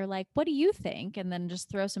people are like, what do you think? And then just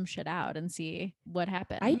throw some shit out and see what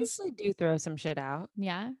happens. I usually do throw some shit out.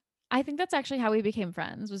 Yeah. I think that's actually how we became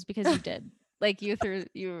friends, was because you did. Like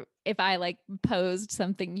if I like posed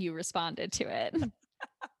something, you responded to it.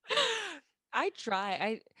 I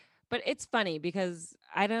try. But it's funny because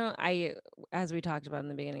as we talked about in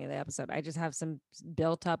the beginning of the episode, I just have some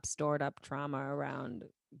built up, stored up trauma around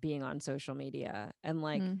being on social media. And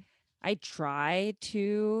like, I try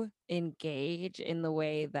to engage in the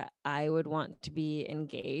way that I would want to be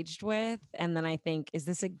engaged with. And then I think, is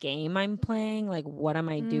this a game I'm playing? Like, what am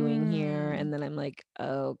I doing here? And then I'm like,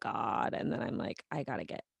 oh God. And then I'm like, I got to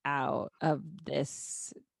get out of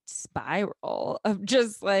this spiral of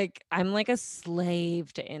just like, I'm like a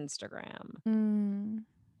slave to Instagram.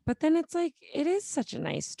 But then it's like, it is such a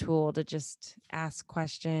nice tool to just ask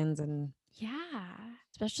questions. And yeah,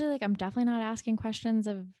 especially like I'm definitely not asking questions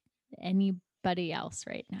of anybody else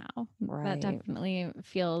right now. That definitely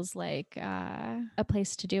feels like a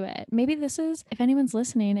place to do it. Maybe this is, if anyone's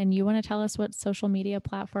listening and you want to tell us what social media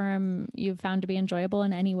platform you've found to be enjoyable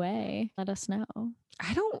in any way, let us know.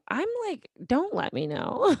 I'm like, don't let me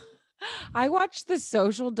know. I watched The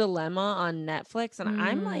Social Dilemma on Netflix and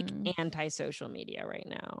I'm like anti-social media right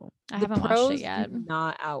now. I haven't watched it yet. Do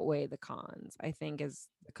not outweigh the cons, I think, is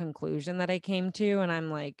the conclusion that I came to. And I'm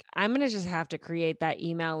like, I'm going to just have to create that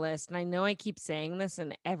email list. And I know I keep saying this,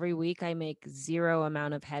 and every week I make zero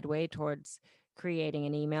amount of headway towards creating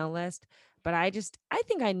an email list. But I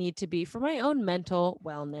think I need to be, for my own mental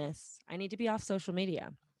wellness, I need to be off social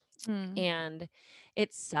media. And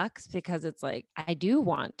it sucks because it's like, I do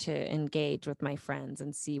want to engage with my friends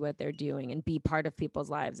and see what they're doing and be part of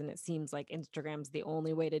people's lives. And it seems like Instagram's the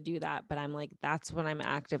only way to do that. But I'm like, that's what I'm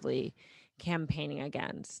actively campaigning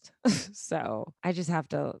against. So I just have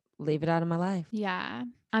to leave it out of my life. Yeah,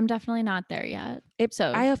 I'm definitely not there yet.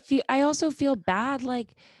 I also feel bad,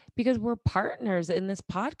 like, because we're partners in this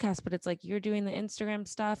podcast, but it's like you're doing the Instagram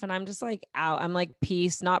stuff and I'm just like out. I'm like,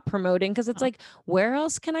 peace, not promoting, because it's like, where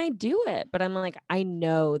else can I do it? But I'm like, I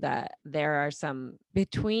know that there are some,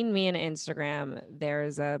 between me and Instagram,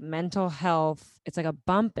 there's a mental health, it's like a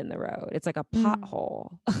bump in the road. It's like a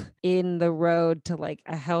pothole in the road to like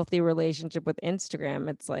a healthy relationship with Instagram.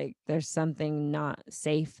 It's like there's something not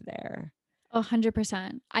safe there.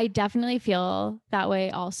 100%. I definitely feel that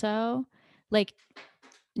way also. Like,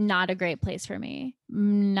 not a great place for me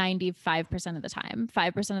 95% of the time.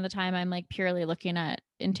 5% of the time I'm like purely looking at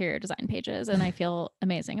interior design pages and I feel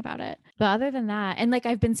amazing about it. But other than that, and like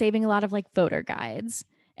I've been saving a lot of like voter guides,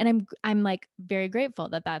 and I'm like very grateful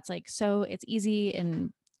that that's like, so it's easy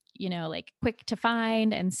and like quick to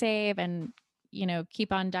find and save and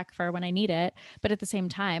keep on deck for when I need it. But at the same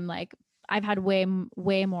time, like I've had way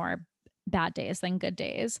more bad days than good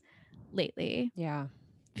days lately. Yeah.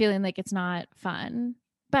 Feeling like it's not fun.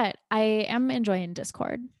 But I am enjoying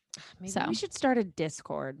Discord. Maybe we So should start a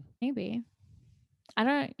Discord. maybe. I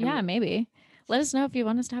don't, I yeah, mean, maybe. Let us know if you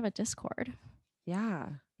want us to have a Discord. yeah,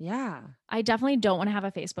 yeah. I definitely don't want to have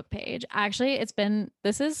a Facebook page. Actually,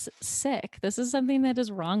 this is sick. This is something that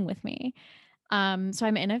is wrong with me. So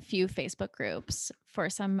I'm in a few Facebook groups for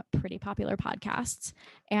some pretty popular podcasts,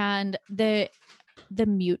 and the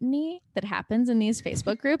mutiny that happens in these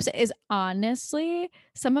Facebook groups is honestly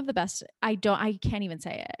some of the best. I can't even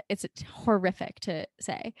say it. It's horrific to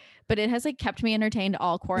say, but it has like kept me entertained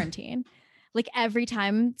all quarantine. Like every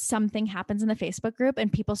time something happens in the Facebook group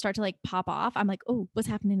and people start to like pop off, I'm like, oh, what's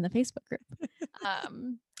happening in the Facebook group?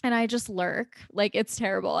 And I just lurk. Like it's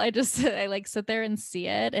terrible. I like sit there and see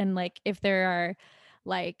it. And like if there are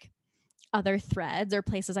like other threads or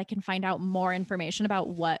places I can find out more information about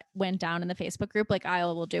what went down in the Facebook group, like I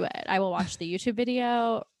will do it. I will watch the YouTube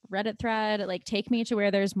video, Reddit thread, like take me to where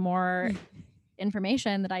there's more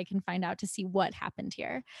information that I can find out to see what happened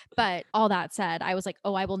here. But all that said, I was like,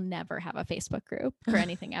 oh, I will never have a Facebook group for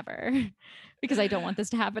anything ever because I don't want this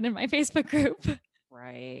to happen in my Facebook group.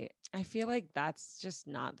 Right. I feel like that's just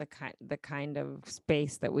not the kind of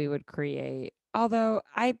space that we would create. Although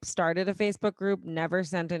I started a Facebook group, never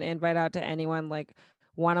sent an invite out to anyone. Like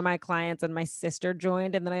one of my clients and my sister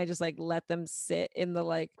joined, and then I just like let them sit in the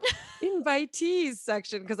like invitees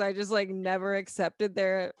section because I just like never accepted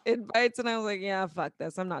their invites. And I was like, yeah, fuck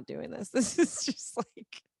this. I'm not doing this. This is just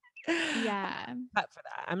like Yeah. cut for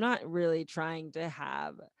that. I'm not really trying to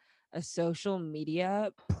have a social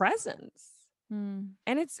media presence. Mm.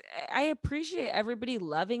 And I appreciate everybody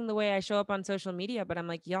loving the way I show up on social media, but I'm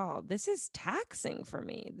like, y'all, this is taxing for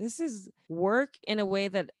me. This is work in a way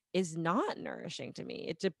that is not nourishing to me.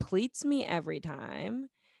 It depletes me every time.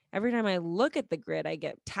 Every time I look at the grid, I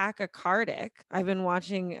get tachycardic. I've been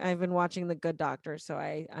watching The Good Doctor, so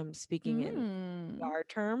I'm speaking in Mm. our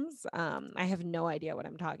terms. I have no idea what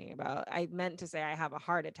I'm talking about. I meant to say I have a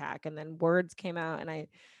heart attack, and then words came out, and I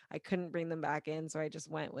couldn't bring them back in, so I just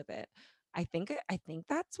went with it. I think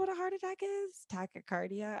that's what a heart attack is,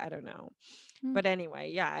 tachycardia. I don't know. Mm. But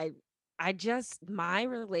anyway, yeah, I just my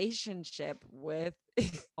relationship with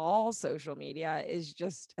all social media is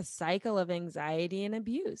just a cycle of anxiety and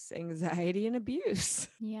abuse, anxiety and abuse.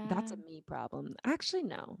 That's Yeah. a me problem. Actually,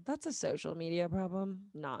 no, that's a social media problem,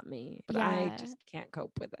 not me. But I Yeah. just can't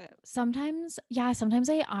cope with it. Sometimes, yeah, sometimes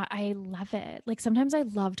I love it. Like sometimes I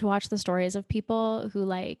love to watch the stories of people who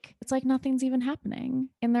like it's like nothing's even happening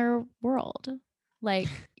in their world. Like,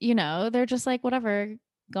 they're just like whatever,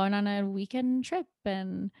 going on a weekend trip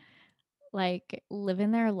and like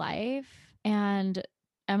living their life. And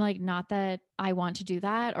I'm like, not that I want to do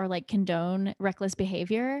that or like condone reckless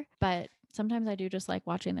behavior, but sometimes I do just like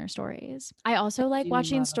watching their stories. I also like Do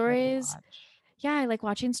watching love a good stories. watch. Yeah, I like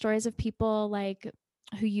watching stories of people like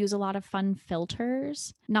who use a lot of fun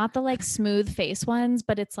filters, not the like smooth face ones,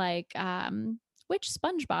 but it's like, which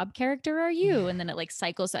SpongeBob character are you? And then it like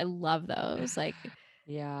cycles. I love those. Like,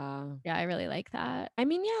 Yeah. yeah, I really like that. I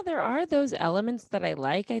mean, yeah, there are those elements that I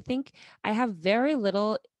like. I think I have very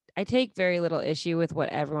little, I take very little issue with what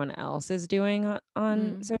everyone else is doing on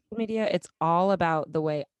Mm. social media. It's all about the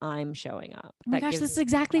way I'm showing up. Oh my That gosh, gives this is me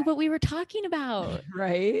exactly what we were talking about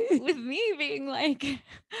right. with me being like,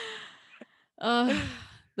 oh,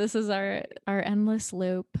 this is our endless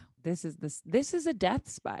loop This is a death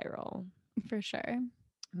spiral. for sure.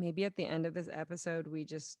 Maybe at the end of this episode, we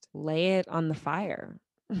just lay it on the fire,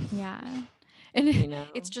 Yeah. And you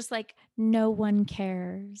it's know? just like no one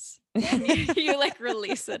cares. And you like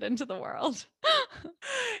release it into the world.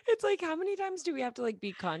 It's like how many times do we have to like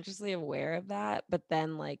be consciously aware of that, but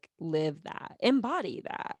then like live that, embody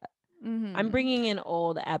that? I'm Hmm. bringing in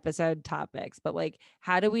old episode topics, but like,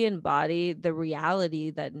 how do we embody the reality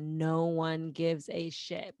that no one gives a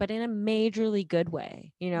shit, but in a majorly good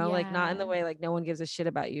way? Like not in the Yeah. way like no one gives a shit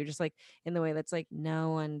about you, just like in the way that's like no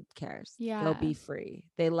one cares. Go Yeah. be free.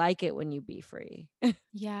 They like it when you be free.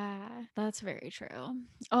 Yeah. That's very true. Oh,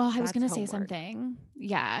 I was That's going to say homework. something.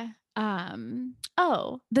 Yeah.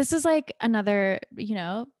 Oh, this is like another,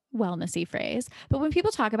 wellnessy phrase. But when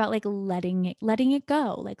people talk about like letting it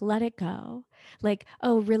go, like let it go, like,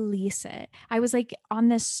 oh, release it. I was like on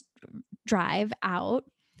this drive out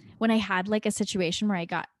when I had like a situation where I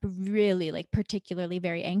got really like particularly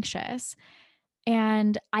very anxious.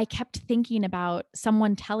 And I kept thinking about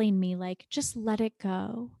someone telling me, like, just let it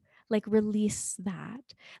go, like, release that,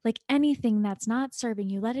 like anything that's not serving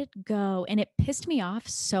you, let it go. And it pissed me off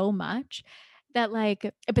so much that,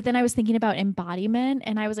 like, but then I was thinking about embodiment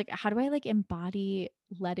and I was like, how do I like embody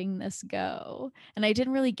letting this go? And I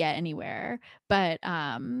didn't really get anywhere. But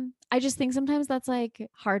I just think sometimes that's like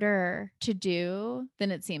harder to do than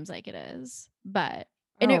it seems like it is. But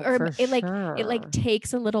And Oh, for it like sure.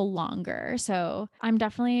 takes a little longer. So I'm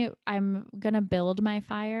gonna build my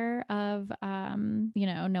fire of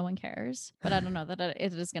no one cares, but I don't know that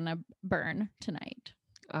it is gonna burn tonight.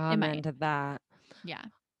 It Amen might. to that. Yeah.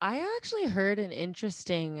 I actually heard an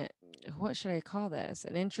interesting, what should I call this?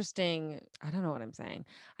 I don't know what I'm saying.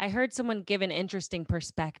 I heard someone give an interesting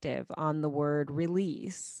perspective on the word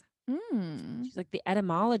release. Mm. She's like, the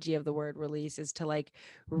etymology of the word release is to like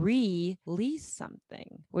release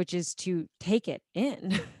something, which is to take it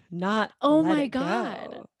in, not Oh let my it God.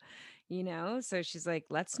 go. So she's like,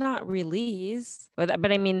 let's not release. But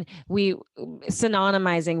I mean, we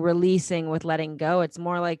synonymizing releasing with letting go. It's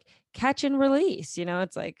more like catch and release.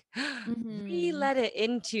 It's like we Mm-hmm. let it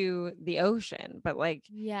into the ocean, but like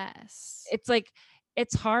Yes. it's like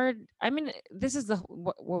it's hard. I mean, this is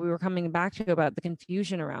what we were coming back to about the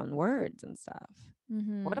confusion around words and stuff.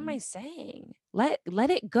 What am Mm-hmm. I saying? Let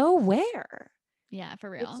it go where? Yeah,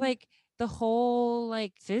 for It's real. like the whole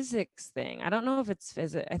like physics thing. I don't know if it's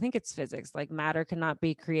physics. I think it's physics. Like matter cannot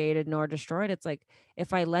be created nor destroyed. It's like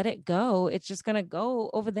if I let it go, it's just gonna go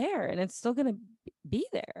over there and it's still gonna be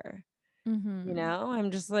there. Mm-hmm.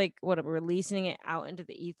 I'm just like I'm releasing it out into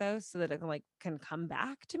the ethos so that it can come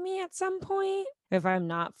back to me at some point if I'm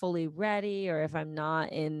not fully ready or if I'm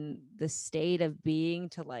not in the state of being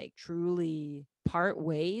to like truly part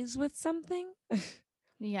ways with something.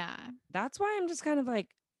 Yeah. That's why I'm just kind of like,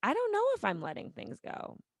 I don't know if I'm letting things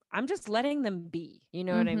go. I'm just letting them be. You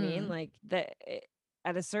know what I mean? Mm-hmm. Like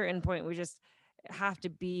at a certain point, we just have to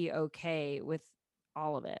be okay with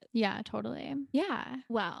all of it. Yeah, totally. Yeah.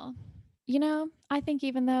 Well, I think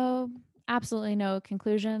even though absolutely no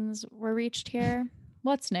conclusions were reached here,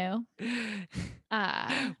 what's new?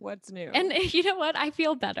 Uh What's and new? you know what? I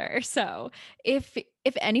feel better. So, if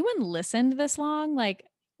anyone listened this long, like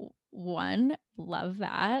one, love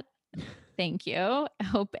that. Thank you. I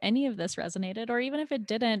hope any of this resonated, or even if it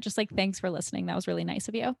didn't, just like thanks for listening. That was really nice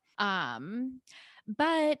of you.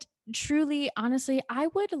 But truly, honestly, I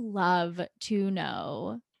would love to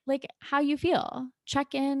know like how you feel.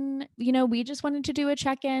 Check in. We just wanted to do a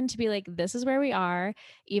check in to be like, this is where we are,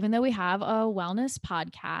 even though we have a wellness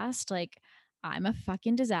podcast. Like, I'm a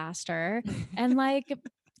fucking disaster and like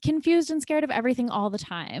confused and scared of everything all the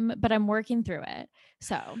time, but I'm working through it.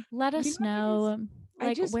 So let You us know what it is? know I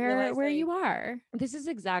like just realized where you are. this is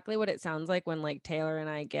exactly what it sounds like when like Taylor and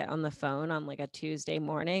I get on the phone on like a Tuesday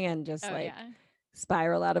morning and just Oh like yeah.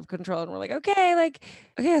 spiral out of control and we're like, okay,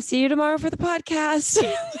 I'll see you tomorrow for the podcast.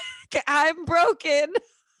 I'm broken.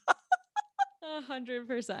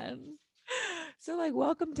 100%. So like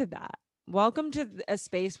welcome to that. Welcome to a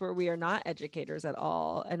space where we are not educators at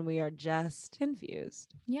all and we are just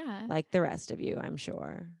confused Yeah. like the rest of you, I'm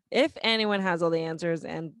sure. If anyone has all the answers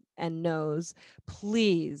and knows,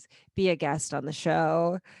 please be a guest on the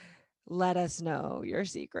show. Let us know your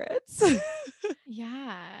secrets.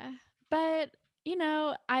 Yeah. But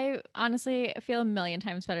I honestly feel a million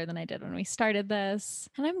times better than I did when we started this.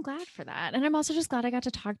 And I'm glad for that. And I'm also just glad I got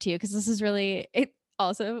to talk to you because this is really it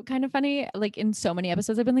also kind of funny. Like in so many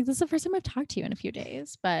episodes, I've been like, this is the first time I've talked to you in a few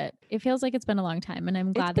days, but it feels like it's been a long time. And I'm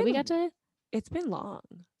it's glad that we got been to, it's been long.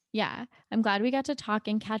 yeah, I'm glad we got to talk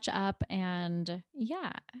and catch up. And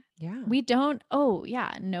yeah, Yeah. we don't, oh,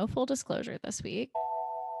 yeah, no full disclosure this week.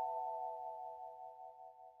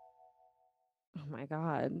 Oh my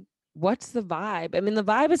God. What's the vibe? I mean, the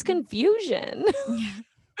vibe is confusion. Yeah.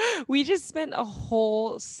 We just spent a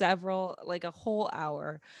whole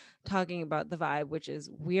hour talking about the vibe, which is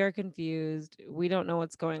we are confused. We don't know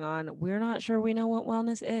what's going on. We're not sure we know what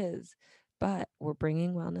wellness is, but we're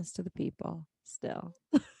bringing wellness to the people still.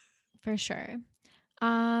 For sure.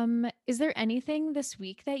 Is there anything this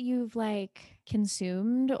week that you've like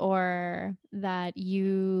consumed or that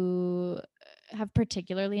you have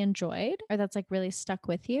particularly enjoyed or that's like really stuck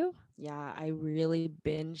with you? Yeah, I really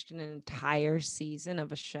binged an entire season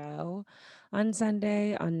of a show on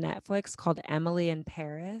Sunday on Netflix called Emily in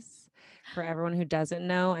Paris. For everyone who doesn't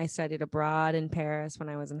know, I studied abroad in Paris when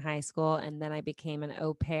I was in high school, and then I became an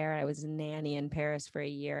au pair. I was a nanny in Paris for a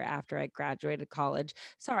year after I graduated college.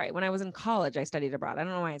 Sorry, when I was in college, I studied abroad. I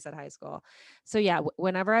don't know why I said high school. So yeah,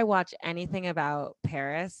 whenever I watch anything about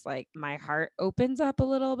Paris, like my heart opens up a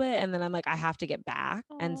little bit and then I'm like I have to get back.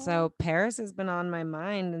 And Oh, so Paris has been on my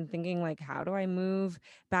mind and thinking like how do I move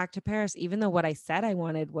back to Paris even though what I said I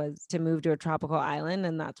wanted was to move to a tropical island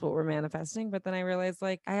and that's what we're manifesting, but then I realized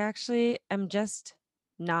like I actually am just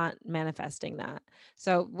not manifesting that.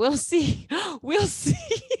 So we'll see. We'll see.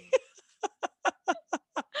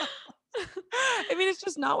 I mean, it's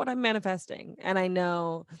just not what I'm manifesting. And I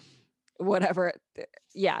know whatever.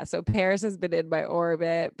 Yeah. So Paris has been in my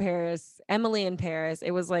orbit. Paris, Emily in Paris.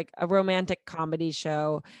 It was like a romantic comedy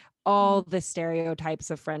show. All the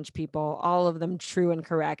stereotypes of French people, all of them true and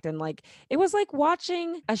correct. And like, it was like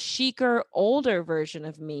watching a chicer, older version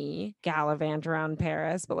of me gallivant around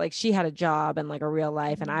Paris, but like she had a job and like a real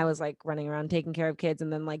life. And I was like running around taking care of kids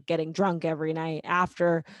and then like getting drunk every night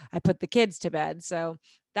after I put the kids to bed. So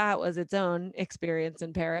that was its own experience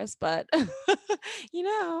in Paris, but you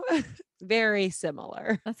know, very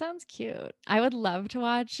similar. That sounds cute. I would love to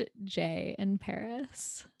watch Jay in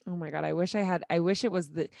Paris. Oh my God. I wish it was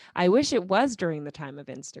during the time of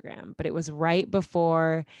Instagram, but it was right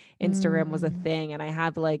before Instagram was a thing. And I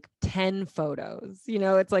have like 10 photos,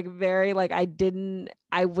 it's like very like, I've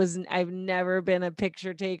never been a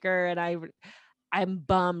picture taker. And I'm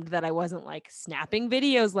bummed that I wasn't like snapping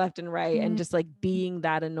videos left and right and just like being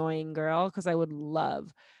that annoying girl. Cause I would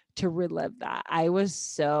love to relive that. I was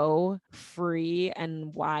so free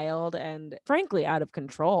and wild and frankly out of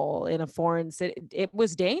control in a foreign city. It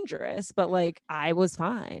was dangerous, but like I was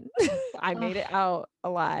fine. I made it out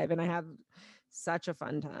alive and I had such a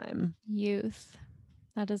fun time. Youth.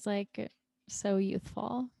 That is like so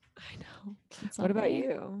youthful. I know. What about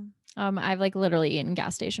you? I've like literally eaten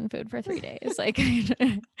gas station food for 3 days. Like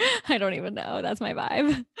I don't even know. That's my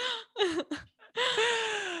vibe.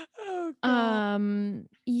 Oh, God.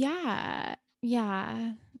 Yeah.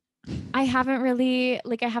 I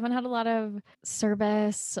haven't had a lot of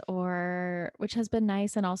service which has been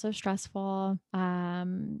nice and also stressful. I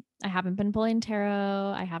haven't been pulling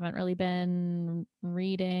tarot. I haven't really been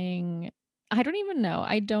reading. I don't even know.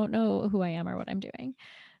 I don't know who I am or what I'm doing,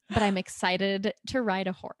 but I'm excited to ride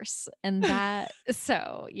a horse. And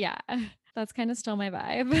so yeah, that's kind of still my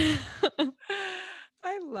vibe.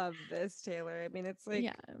 I love this, Taylor. I mean, it's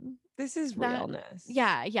like, this is realness.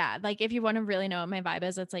 Yeah. Like if you want to really know what my vibe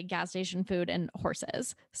is, it's like gas station food and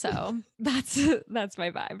horses. So that's my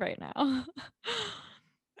vibe right now.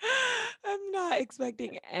 I'm not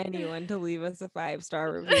expecting anyone to leave us a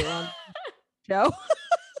 5-star review on the show.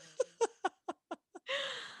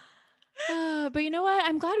 But you know what?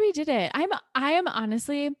 I'm glad we did it. I am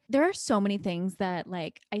honestly, there are so many things that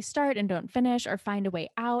like I start and don't finish or find a way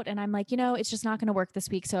out. And I'm like, it's just not going to work this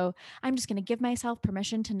week. So I'm just going to give myself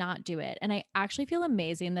permission to not do it. And I actually feel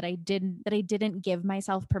amazing that I didn't give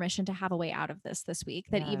myself permission to have a way out of this week.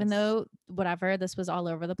 That even though whatever, this was all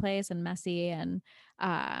over the place and messy and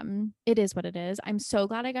it is what it is. I'm so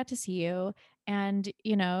glad I got to see you. And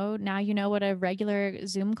now you know what a regular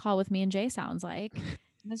Zoom call with me and Jay sounds like.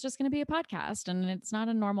 It's just going to be a podcast and it's not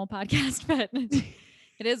a normal podcast, but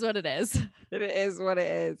it is what it is. It is what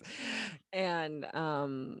it is. And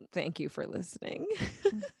thank you for listening.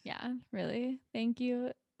 Yeah, really. Thank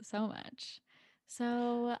you so much.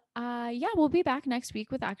 So we'll be back next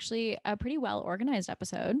week with actually a pretty well organized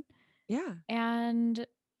episode. Yeah. And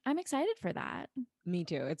I'm excited for that. Me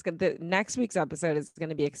too. It's good. The next week's episode is going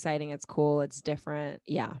to be exciting. It's cool. It's different.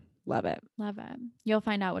 Yeah. Love it. Love it. You'll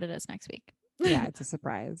find out what it is next week. Yeah, it's a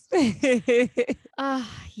surprise.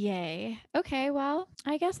 Yay. Okay, well,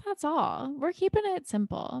 I guess that's all. We're keeping it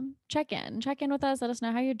simple. Check in with us. Let us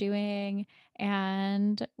know how you're doing.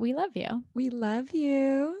 And we love you. We love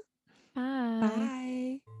you.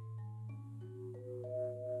 Bye. Bye.